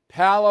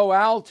 Palo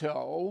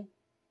Alto,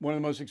 one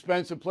of the most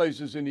expensive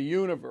places in the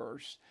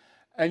universe,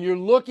 and you're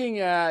looking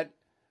at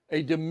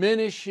a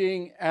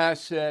diminishing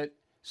asset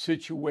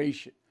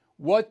situation.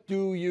 What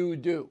do you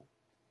do?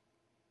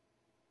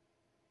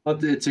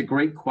 Well, it's a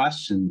great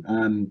question.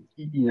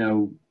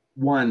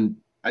 One,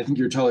 I think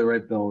you're totally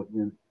right, Bill.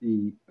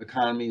 The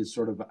economy is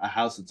sort of a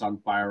house that's on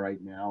fire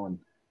right now, and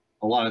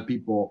a lot of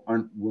people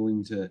aren't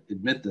willing to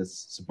admit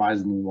this.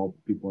 Surprisingly, while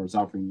people are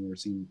suffering, we're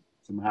seeing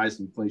some of the highest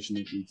inflation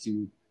that we've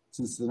seen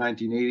since the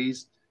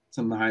 1980s,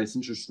 some of the highest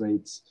interest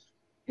rates.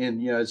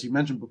 And, as you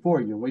mentioned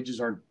before, wages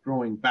aren't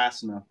growing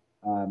fast enough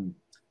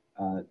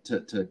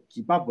to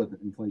keep up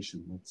with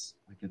inflation. That's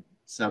like at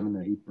 7 to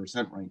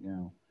 8% right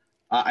now.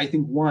 I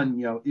think one,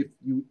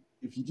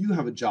 if you do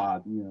have a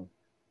job,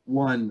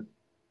 one,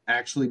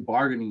 actually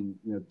bargaining,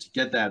 to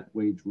get that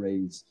wage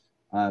raise,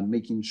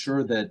 making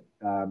sure that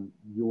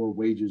your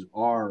wages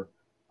are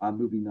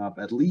moving up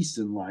at least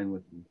in line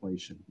with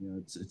inflation.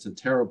 It's a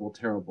terrible,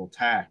 terrible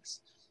tax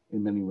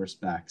in many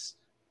respects.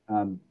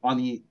 On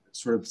the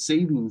sort of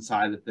saving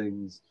side of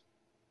things,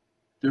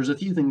 there's a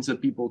few things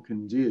that people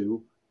can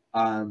do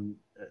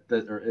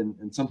that are,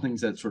 and some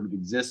things that sort of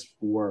exist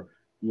for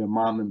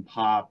mom and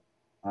pop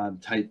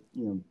type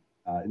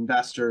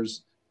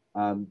investors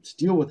to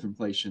deal with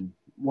inflation.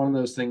 One of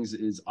those things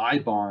is I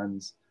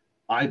bonds.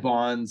 I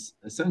bonds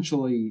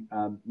essentially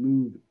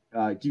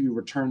give you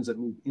returns that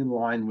move in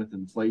line with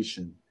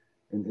inflation,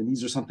 and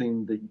these are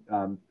something that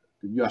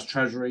the U.S.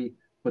 Treasury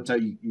puts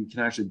out. You can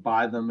actually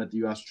buy them at the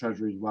U.S.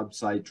 Treasury's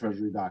website,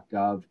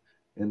 treasury.gov,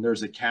 and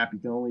there's a cap. You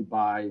can only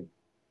buy.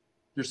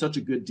 They're such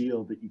a good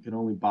deal that you can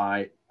only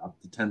buy up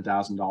to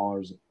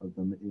 $10,000 of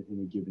them in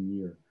a given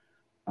year.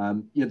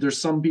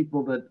 There's some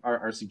people that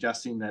are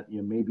suggesting that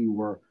maybe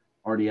we're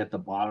already at the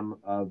bottom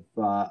of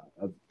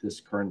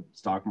this current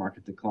stock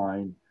market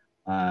decline,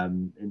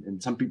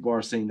 and some people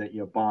are saying that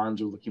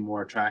bonds are looking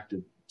more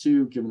attractive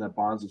too, given that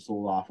bonds have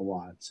sold off a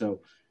lot.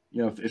 So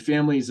if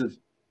families have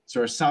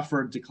sort of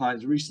suffered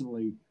declines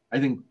recently,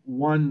 I think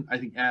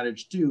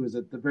adage too is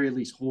at the very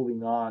least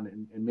holding on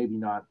and maybe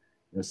not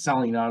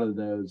selling out of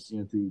those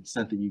to the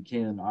extent that you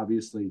can.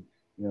 Obviously,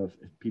 if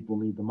people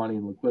need the money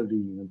and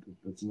liquidity,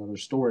 that's another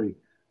story.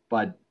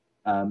 But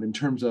in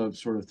terms of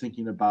sort of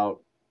thinking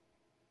about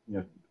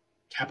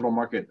capital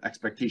market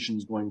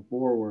expectations going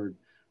forward,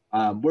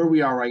 where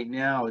we are right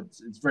now,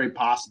 it's very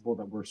possible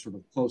that we're sort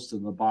of close to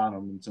the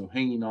bottom, and so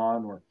hanging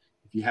on, or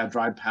if you have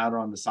dry powder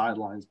on the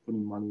sidelines,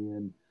 putting money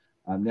in,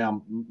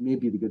 now may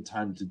be the good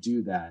time to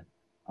do that.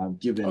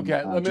 Given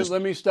okay,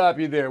 let me stop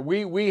you there.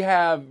 We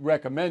have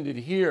recommended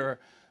here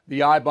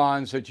the I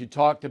bonds that you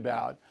talked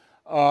about.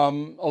 A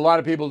lot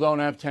of people don't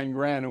have 10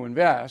 grand to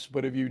invest,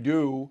 but if you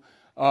do,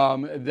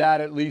 that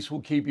at least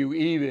will keep you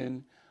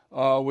even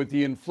with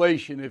the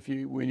inflation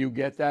when you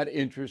get that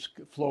interest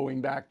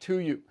flowing back to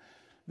you.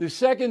 The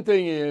second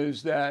thing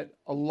is that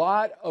a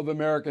lot of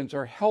Americans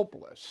are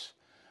helpless.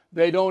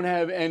 They don't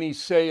have any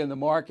say in the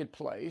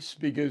marketplace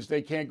because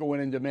they can't go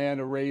in and demand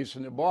a raise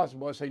from the boss. The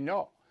boss say,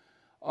 no,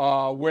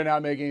 we're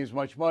not making as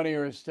much money,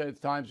 or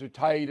times are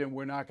tight and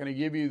we're not going to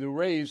give you the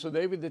raise. So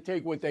they have to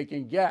take what they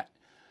can get.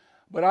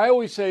 But I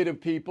always say to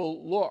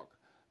people, look,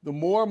 the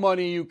more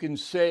money you can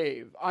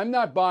save. I'm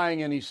not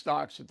buying any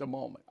stocks at the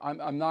moment.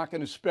 I'm not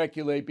going to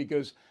speculate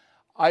because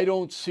I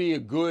don't see a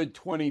good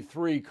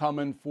 23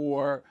 coming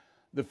for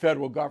the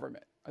federal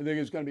government. I think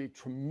there's going to be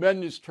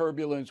tremendous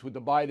turbulence with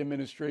the Biden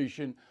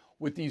administration,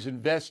 with these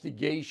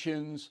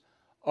investigations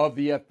of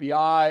the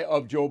FBI,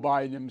 of Joe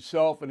Biden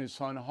himself and his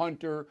son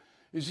Hunter.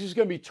 This is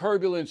going to be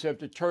turbulence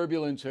after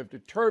turbulence after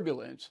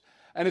turbulence.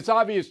 And it's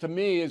obvious to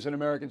me as an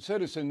American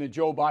citizen that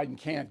Joe Biden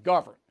can't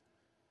govern.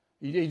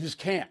 He just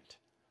can't.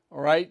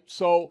 All right.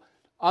 So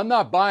I'm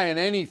not buying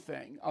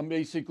anything. I'm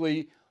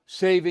basically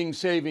saving,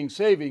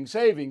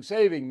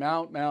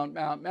 mount.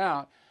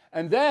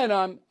 And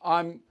then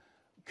I'm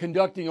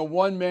conducting a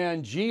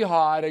one-man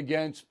jihad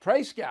against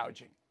price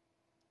gouging.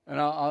 And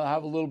I'll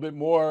have a little bit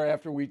more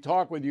after we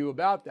talk with you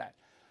about that.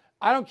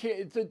 I don't care.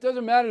 It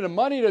doesn't matter. The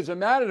money doesn't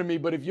matter to me.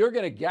 But if you're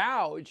going to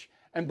gouge,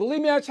 and believe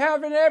me, that's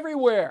happening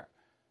everywhere.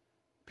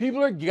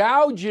 People are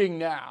gouging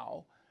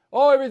now.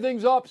 Oh,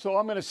 everything's up, so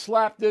I'm going to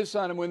slap this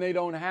on them when they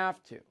don't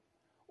have to.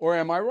 Or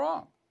am I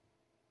wrong?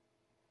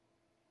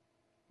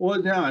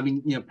 Well, no, I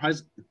mean,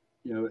 price,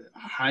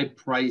 high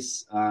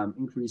price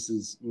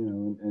increases,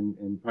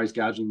 and price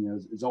gouging,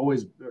 is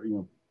always,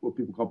 what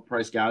people call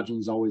price gouging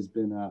has always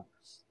been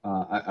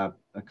a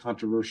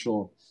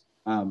controversial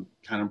kind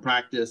of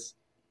practice.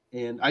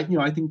 And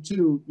I think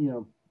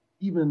too,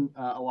 even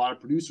a lot of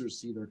producers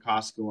see their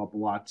costs go up a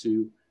lot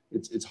too.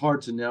 It's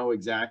hard to know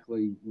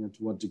exactly,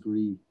 to what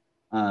degree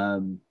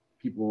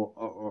people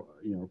or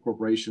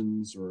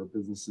corporations or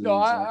businesses.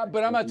 No,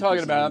 but I'm not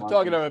talking about. I'm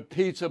talking about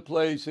pizza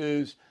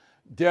places,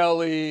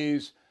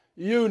 delis.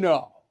 You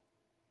know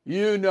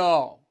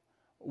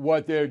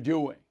what they're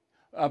doing.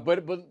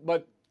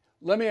 But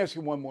let me ask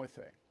you one more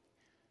thing.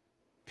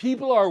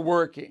 People are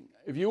working.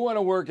 If you want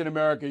to work in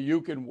America,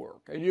 you can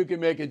work and you can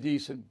make a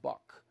decent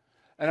buck.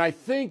 And I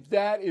think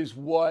that is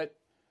what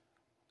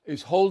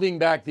is holding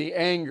back the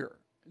anger.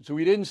 So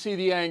we didn't see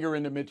the anger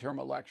in the midterm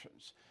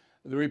elections.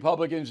 The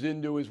Republicans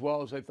didn't do as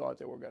well as they thought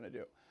they were going to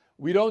do.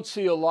 We don't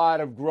see a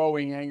lot of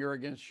growing anger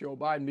against Joe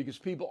Biden because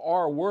people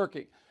are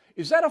working.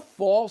 Is that a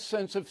false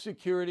sense of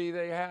security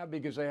they have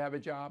because they have a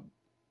job?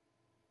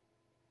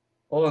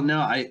 Oh, no,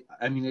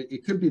 I mean,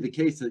 it could be the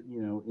case that,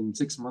 in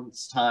 6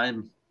 months'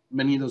 time,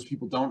 many of those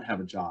people don't have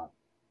a job.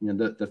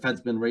 The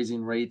Fed's been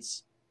raising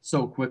rates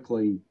so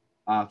quickly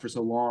for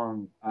so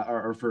long,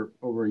 or for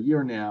over a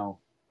year now.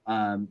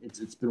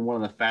 It's been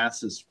one of the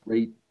fastest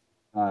rate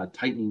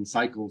tightening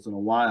cycles in a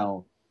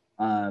while.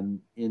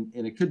 And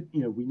it could,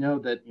 we know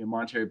that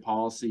monetary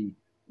policy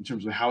in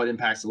terms of how it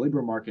impacts the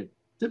labor market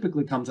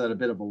typically comes at a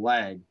bit of a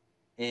lag.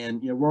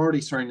 And we're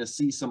already starting to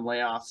see some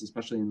layoffs,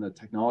 especially in the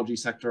technology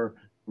sector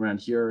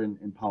around here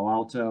in Palo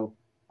Alto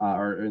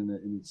or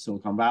in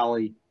Silicon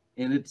Valley.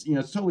 And it's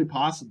totally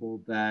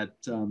possible that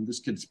this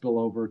could spill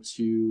over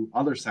to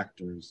other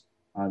sectors,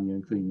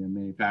 including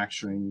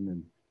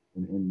manufacturing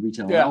and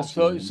retail. Yeah,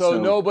 so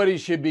nobody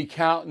should be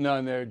counting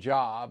on their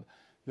job.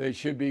 They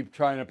should be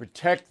trying to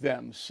protect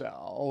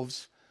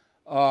themselves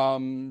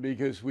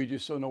because we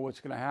just don't know what's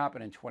going to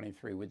happen in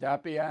 23. Would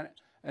that be an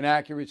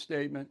accurate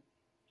statement?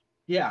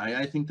 Yeah,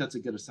 I think that's a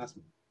good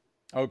assessment.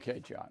 Okay,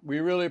 John. We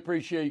really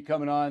appreciate you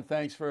coming on.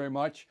 Thanks very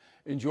much.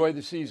 Enjoy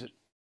the season.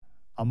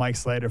 I'm Mike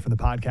Slater from the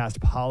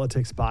podcast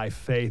Politics by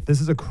Faith.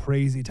 This is a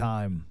crazy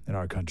time in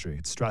our country.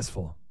 It's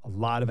stressful, a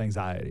lot of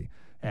anxiety,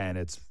 and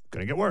it's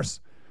going to get worse.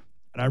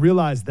 And I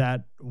realized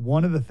that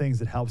one of the things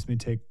that helps me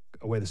take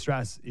away the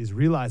stress is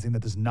realizing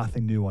that there's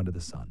nothing new under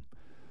the sun.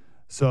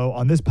 So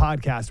on this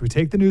podcast, we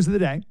take the news of the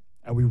day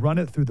and we run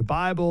it through the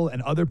Bible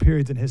and other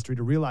periods in history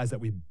to realize that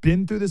we've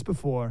been through this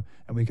before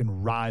and we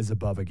can rise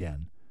above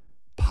again.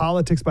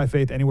 Politics by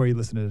Faith, anywhere you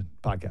listen to the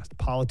podcast.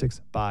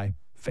 Politics by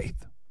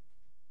Faith.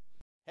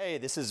 Hey,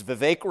 this is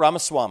Vivek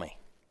Ramaswamy.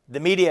 The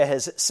media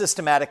has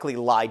systematically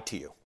lied to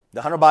you.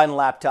 The Hunter Biden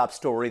laptop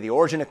story, the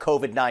origin of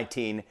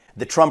COVID-19,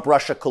 the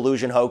Trump-Russia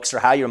collusion hoax, or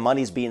how your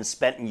money's being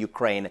spent in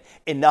Ukraine.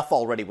 Enough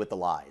already with the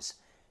lies.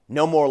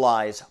 No more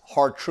lies,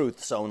 hard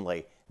truths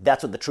only.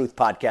 That's what the Truth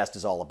Podcast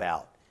is all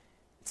about.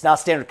 It's not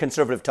standard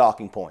conservative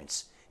talking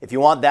points. If you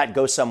want that,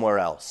 go somewhere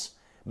else.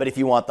 But if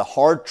you want the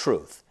hard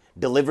truth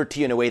delivered to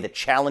you in a way that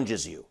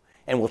challenges you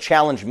and will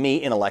challenge me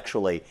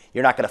intellectually,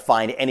 you're not going to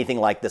find anything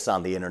like this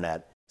on the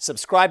internet.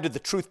 Subscribe to the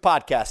Truth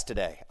Podcast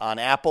today on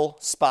Apple,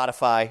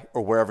 Spotify,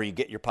 or wherever you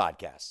get your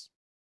podcasts.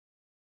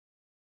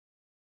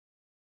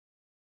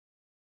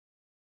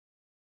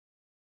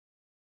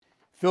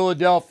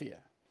 Philadelphia.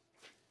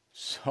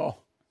 So,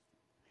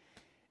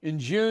 in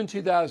June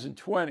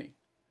 2020,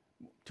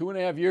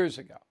 2.5 years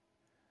ago,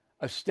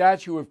 a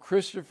statue of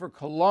Christopher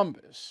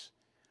Columbus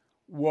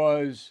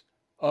was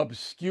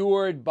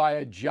obscured by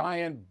a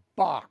giant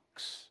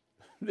box.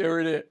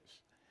 There it is.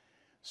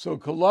 So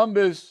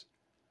Columbus,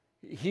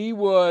 he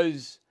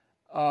was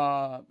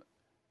and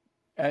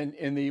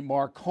in the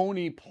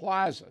Marconi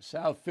Plaza,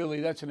 South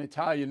Philly. That's an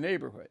Italian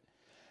neighborhood.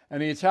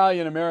 And the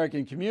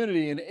Italian-American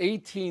community in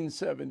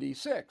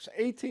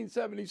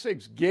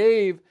 1876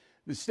 gave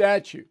the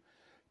statue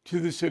to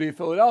the city of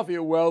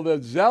Philadelphia. Well,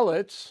 the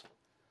zealots,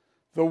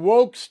 the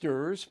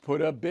wokesters,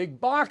 put a big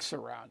box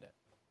around it,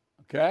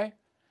 okay?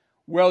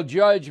 Well,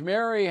 Judge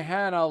Mary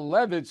Hannah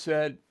Leavitt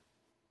said,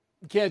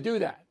 you can't do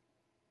that.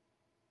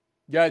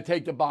 You got to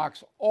take the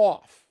box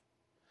off.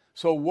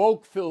 So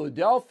woke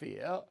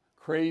Philadelphia,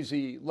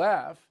 crazy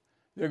left,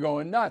 they're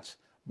going nuts.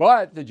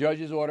 But the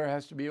judge's order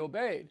has to be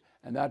obeyed.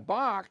 And that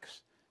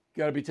box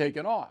got to be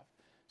taken off.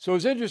 So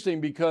it's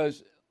interesting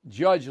because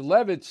Judge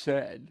Leavitt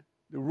said,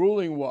 the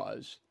ruling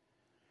was,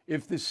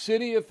 if the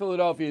city of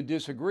Philadelphia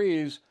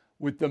disagrees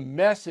with the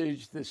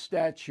message the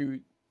statue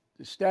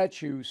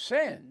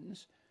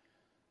sends,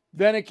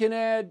 then it can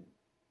add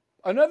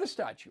another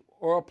statue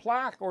or a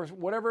plaque or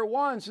whatever it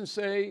wants and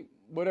say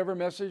whatever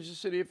message the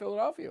city of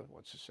Philadelphia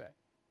wants to say.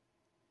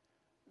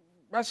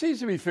 That seems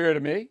to be fair to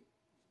me.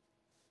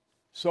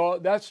 So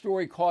that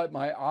story caught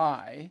my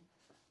eye,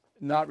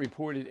 not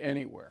reported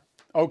anywhere.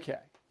 Okay.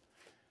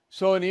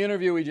 So in the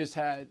interview we just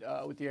had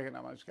with the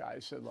economics guy, I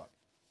said, look,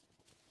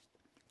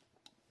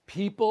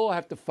 People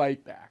have to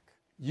fight back.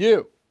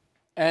 You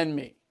and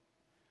me.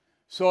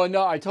 So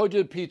no, I told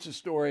you the pizza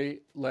story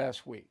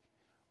last week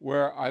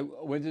where I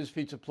went to this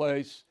pizza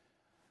place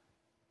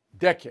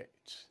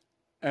decades.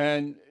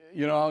 And,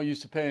 I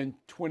used to pay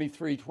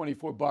 $23,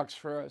 $24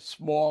 for a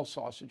small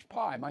sausage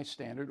pie, my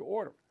standard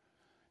order.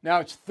 Now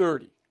it's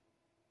 30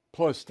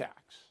 plus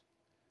tax.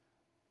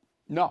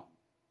 No,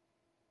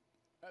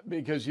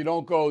 because you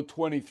don't go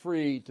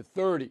 23 to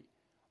 30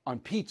 on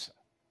pizza.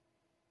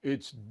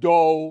 It's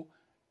dough,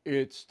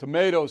 it's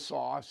tomato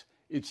sauce,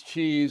 it's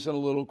cheese and a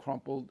little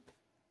crumpled.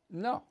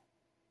 No.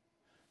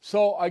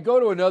 So I go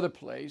to another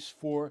place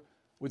for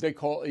what they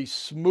call a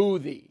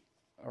smoothie,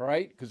 all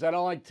right? Because I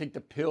don't like to take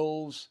the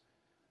pills.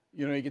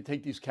 You can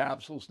take these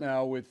capsules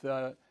now with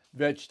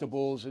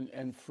vegetables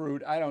and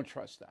fruit. I don't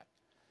trust that.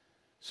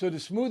 So the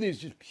smoothie is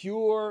just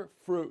pure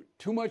fruit.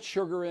 Too much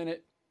sugar in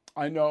it,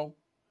 I know.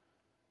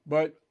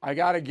 But I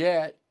got to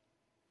get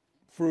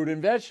fruit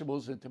and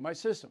vegetables into my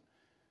system.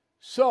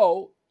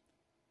 So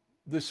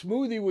the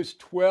smoothie was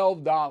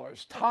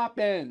 $12, top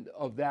end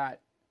of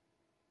that.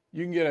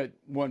 You can get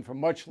one for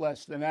much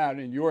less than that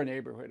in your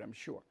neighborhood, I'm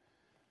sure.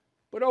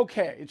 But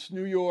okay, it's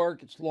New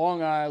York, it's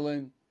Long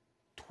Island,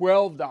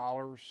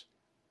 $12.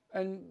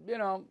 And,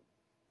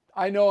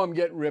 I know I'm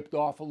getting ripped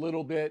off a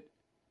little bit,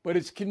 but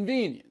it's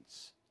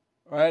convenience,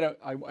 right?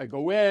 I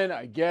go in,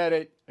 I get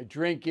it, I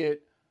drink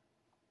it.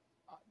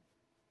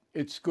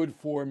 It's good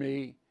for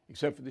me,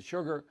 except for the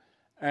sugar,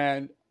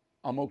 and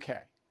I'm okay.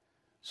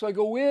 So I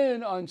go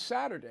in on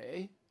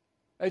Saturday,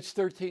 it's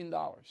 $13.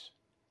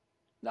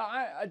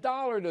 Now, a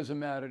dollar doesn't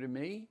matter to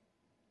me.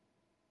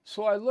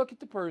 So I look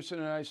at the person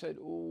and I said,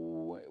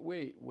 oh,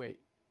 wait.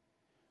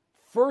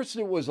 First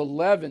it was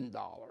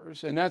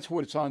 $11, and that's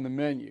what's on the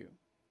menu,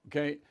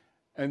 okay?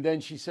 And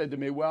then she said to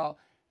me, well,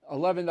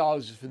 $11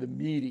 is for the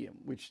medium,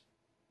 which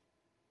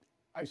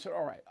I said,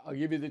 all right, I'll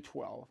give you the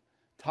 12,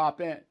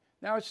 top end.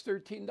 Now it's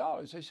 $13.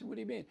 I said, what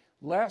do you mean?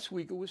 Last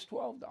week it was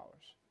 $12.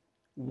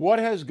 What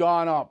has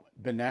gone up?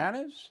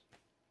 Bananas?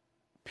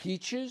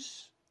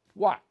 Peaches?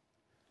 What?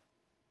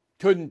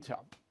 Couldn't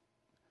tell.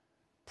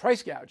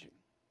 Price gouging.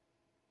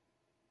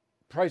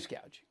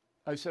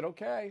 I said,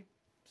 okay,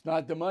 it's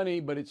not the money,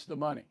 but it's the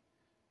money.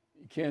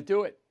 You can't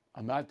do it.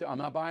 I'm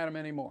not buying them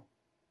anymore.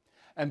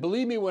 And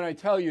believe me when I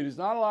tell you, there's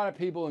not a lot of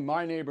people in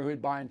my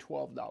neighborhood buying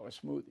 $12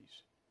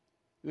 smoothies.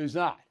 There's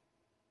not.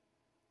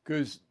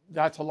 Because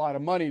that's a lot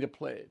of money to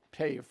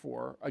pay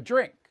for a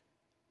drink,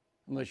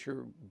 unless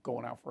you're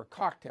going out for a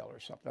cocktail or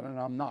something, and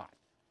I'm not.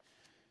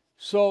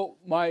 So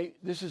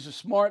this is a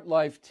smart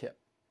life tip.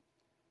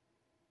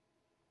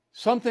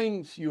 Some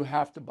things you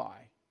have to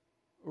buy,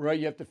 right?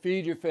 You have to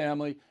feed your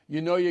family.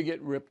 You're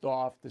getting ripped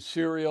off. The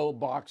cereal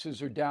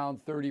boxes are down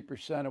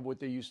 30% of what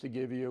they used to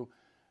give you.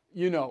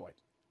 You know it.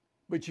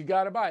 But you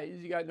got to buy it.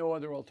 You got no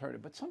other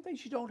alternative. But some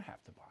things you don't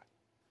have to buy.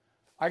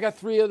 I got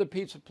 3 other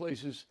pizza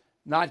places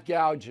not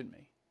gouging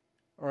me.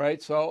 All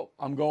right, so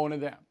I'm going to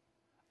them.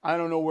 I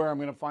don't know where I'm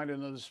going to find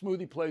another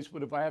smoothie place,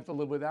 but if I have to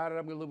live without it,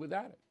 I'm going to live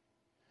without it.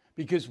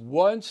 Because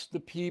once the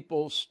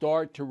people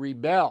start to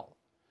rebel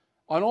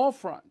on all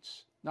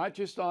fronts, not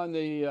just on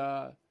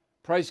the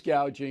price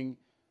gouging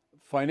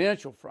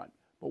financial front,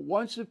 but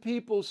once the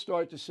people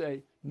start to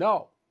say,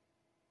 no,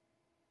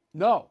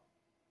 all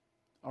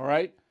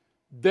right,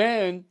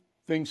 then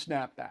things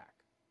snap back.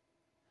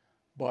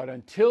 But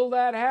until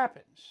that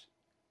happens,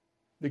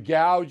 the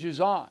gouge is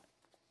on.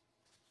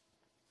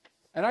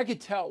 And I could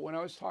tell when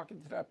I was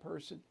talking to that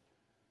person,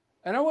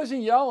 and I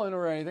wasn't yelling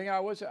or anything. I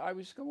was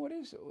going, what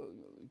is it?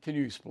 Can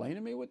you explain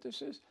to me what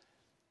this is?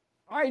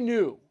 I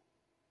knew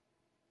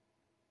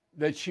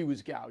that she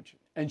was gouging,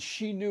 and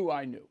she knew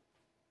I knew.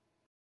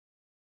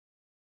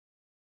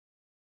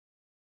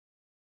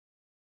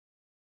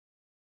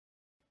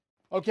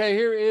 Okay,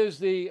 here is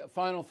the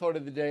final thought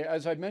of the day.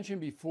 As I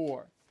mentioned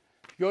before,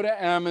 go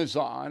to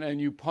Amazon and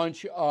you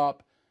punch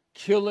up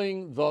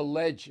Killing the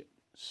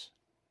Legends,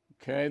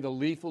 okay, the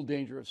lethal,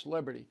 dangerous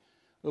celebrity.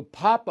 It'll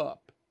pop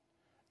up,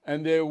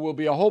 and there will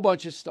be a whole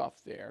bunch of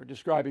stuff there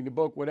describing the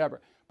book,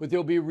 whatever. But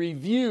there'll be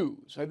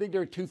reviews. I think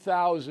there are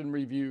 2,000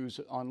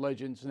 reviews on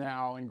Legends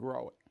now and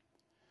growing.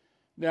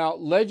 Now,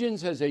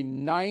 Legends has a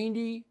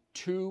 92%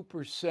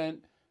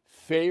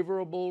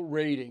 favorable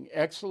rating,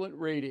 excellent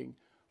rating,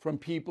 from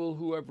people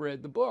who have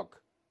read the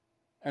book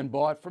and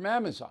bought from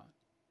Amazon.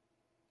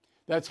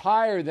 That's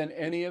higher than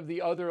any of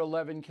the other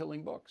 11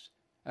 killing books.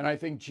 And I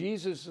think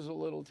Jesus is a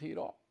little teed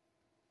off.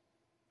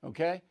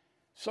 Okay?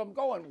 So I'm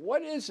going,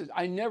 what is it?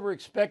 I never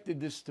expected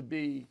this to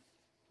be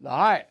the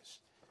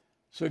highest.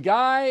 So a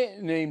guy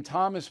named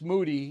Thomas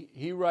Moody,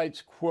 he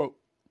writes, quote,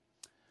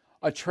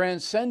 a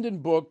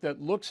transcendent book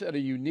that looks at a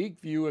unique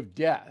view of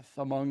death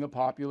among the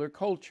popular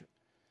culture.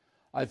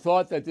 I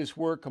thought that this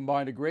work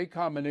combined a great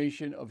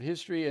combination of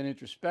history and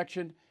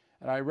introspection,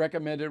 and I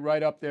recommend it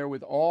right up there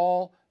with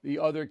all the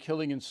other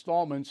killing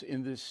installments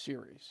in this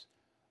series,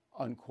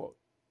 unquote.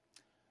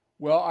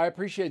 Well, I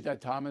appreciate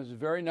that, Thomas. It's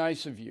very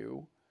nice of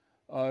you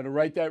to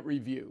write that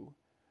review.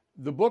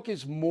 The book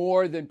is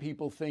more than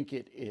people think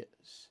it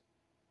is.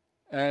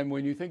 And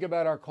when you think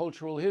about our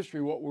cultural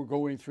history, what we're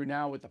going through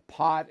now with the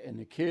pot and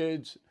the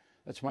kids,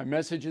 that's my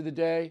message of the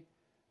day,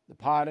 the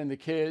pot and the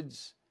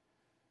kids.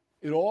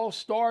 It all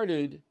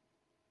started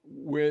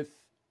with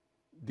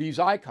these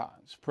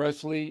icons,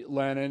 Presley,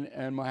 Lenin,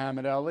 and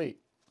Muhammad Ali.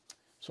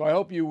 So I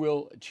hope you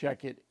will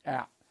check it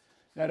out.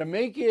 Now, to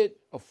make it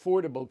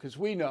affordable, because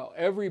we know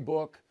every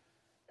book,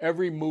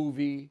 every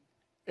movie,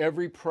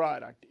 every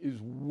product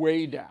is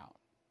way down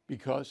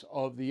because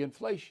of the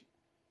inflation.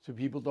 So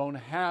people don't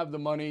have the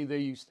money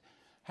they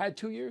had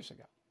 2 years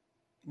ago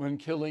when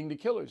Killing the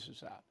Killers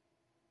was out.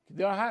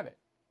 They don't have it.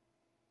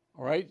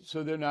 All right?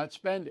 So they're not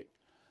spending.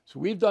 So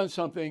we've done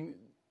something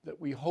that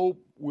we hope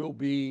will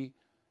be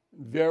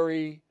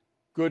very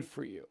good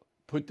for you.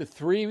 Put the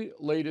 3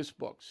 latest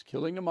books,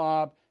 Killing the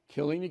Mob,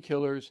 Killing the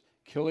Killers,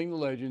 Killing the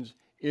Legends,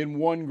 in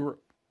one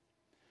group.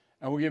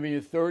 And we're giving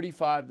you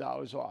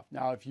 $35 off.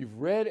 Now, if you've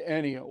read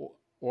any or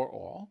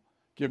all,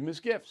 give them as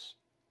gifts.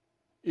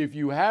 If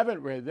you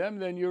haven't read them,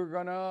 then you're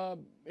going to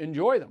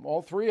enjoy them,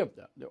 all 3 of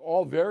them. They're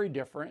all very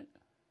different,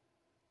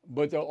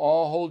 but they'll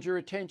all hold your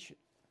attention.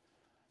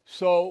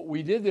 So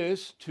we did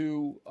this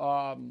to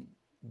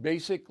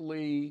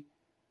basically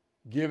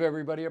give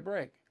everybody a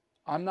break.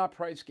 I'm not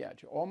price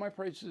gouging. All my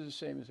prices are the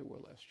same as they were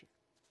last year,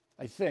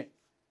 I think.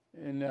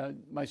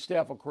 And my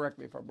staff will correct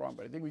me if I'm wrong,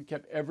 but I think we've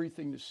kept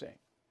everything the same.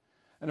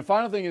 And the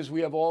final thing is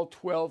we have all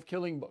 12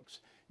 killing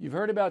books. You've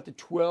heard about the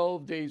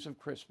 12 days of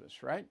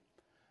Christmas, right?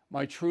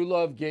 My true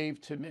love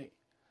gave to me.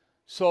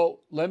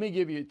 So let me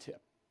give you a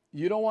tip.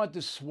 You don't want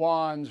the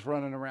swans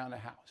running around the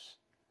house.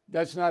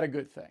 That's not a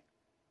good thing,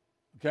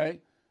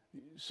 okay?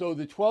 So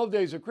the 12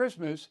 days of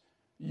Christmas,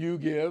 you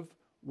give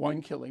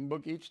 1 killing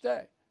book each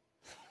day.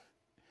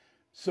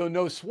 So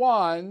no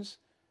swans,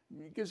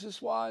 because the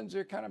swans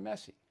are kind of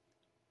messy.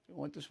 You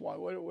want the swan,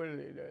 what are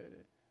they?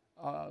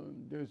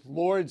 There's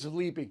lords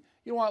leaping.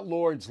 You don't want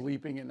lords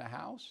leaping in the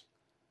house.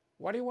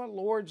 Why do you want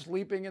lords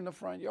leaping in the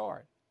front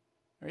yard?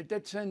 Right?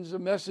 That sends a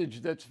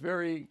message that's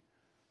and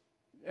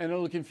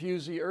it'll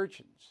confuse the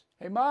urchins.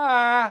 Hey,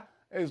 Ma,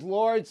 there's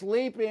lords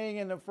leaping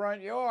in the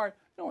front yard.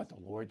 You don't want the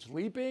lords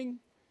leaping.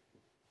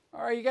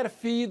 All right, you got to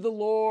feed the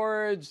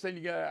lords. Then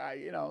you got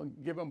to,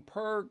 give them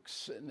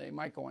perks, and they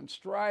might go on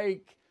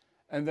strike.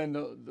 And then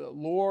the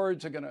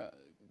lords are going to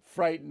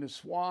frighten the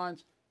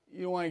swans.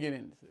 You don't want to get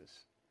into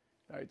this.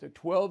 All right, the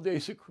 12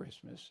 days of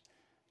Christmas,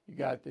 you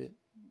got the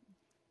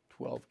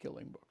 12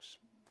 killing books.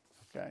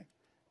 Okay?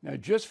 Now,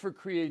 just for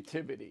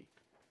creativity,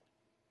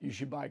 you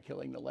should buy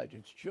Killing the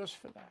Legends, just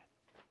for that.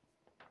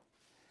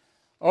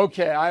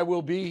 Okay, I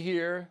will be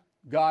here,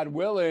 God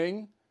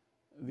willing,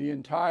 the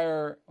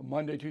entire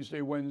Monday,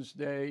 Tuesday,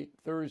 Wednesday,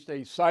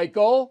 Thursday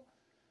cycle.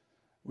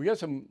 We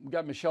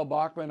got Michelle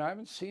Bachmann. I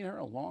haven't seen her in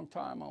a long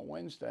time on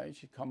Wednesday.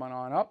 She's coming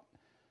on up.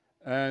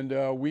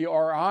 And we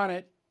are on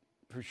it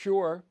for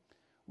sure.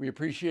 We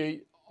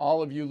appreciate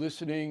all of you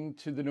listening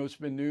to the No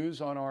Spin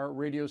News on our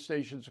radio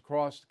stations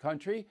across the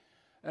country.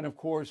 And of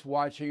course,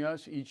 watching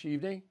us each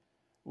evening.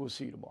 We'll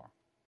see you tomorrow.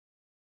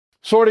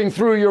 Sorting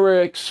through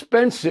your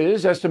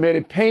expenses,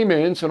 estimated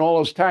payments, and all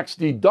those tax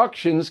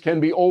deductions can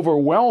be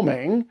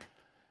overwhelming.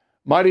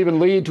 Might even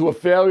lead to a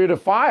failure to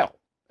file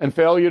and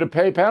failure to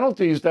pay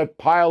penalties that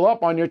pile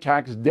up on your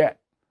tax debt.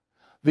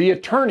 The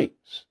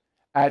attorneys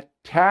at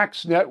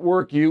Tax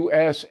Network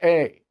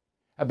USA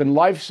have been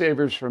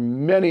lifesavers for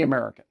many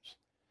Americans.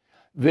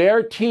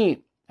 Their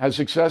team has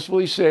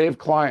successfully saved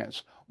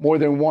clients more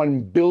than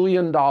 $1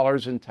 billion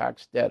in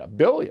tax debt. $1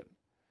 billion.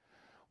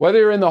 Whether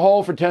you're in the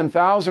hole for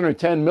 $10,000 or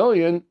 $10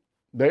 million,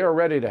 they are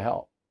ready to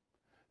help.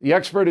 The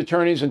expert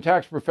attorneys and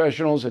tax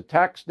professionals at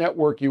Tax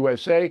Network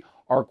USA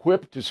are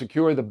equipped to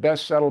secure the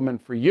best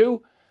settlement for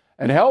you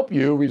and help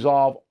you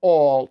resolve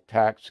all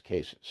tax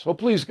cases. So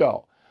please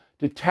go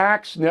to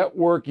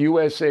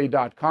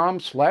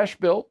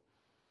taxnetworkusa.com/bill,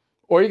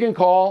 or you can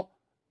call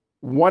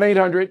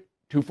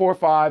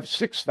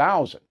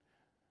 1-800-245-6000.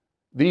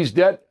 These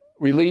debt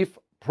relief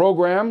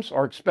programs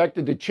are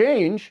expected to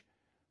change,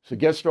 so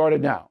get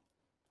started now.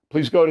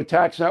 Please go to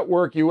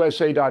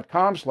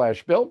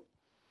taxnetworkusa.com/bill,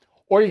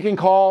 or you can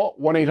call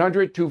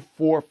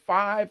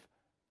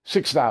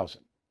 1-800-245-6000.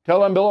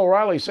 Tell them Bill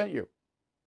O'Reilly sent you.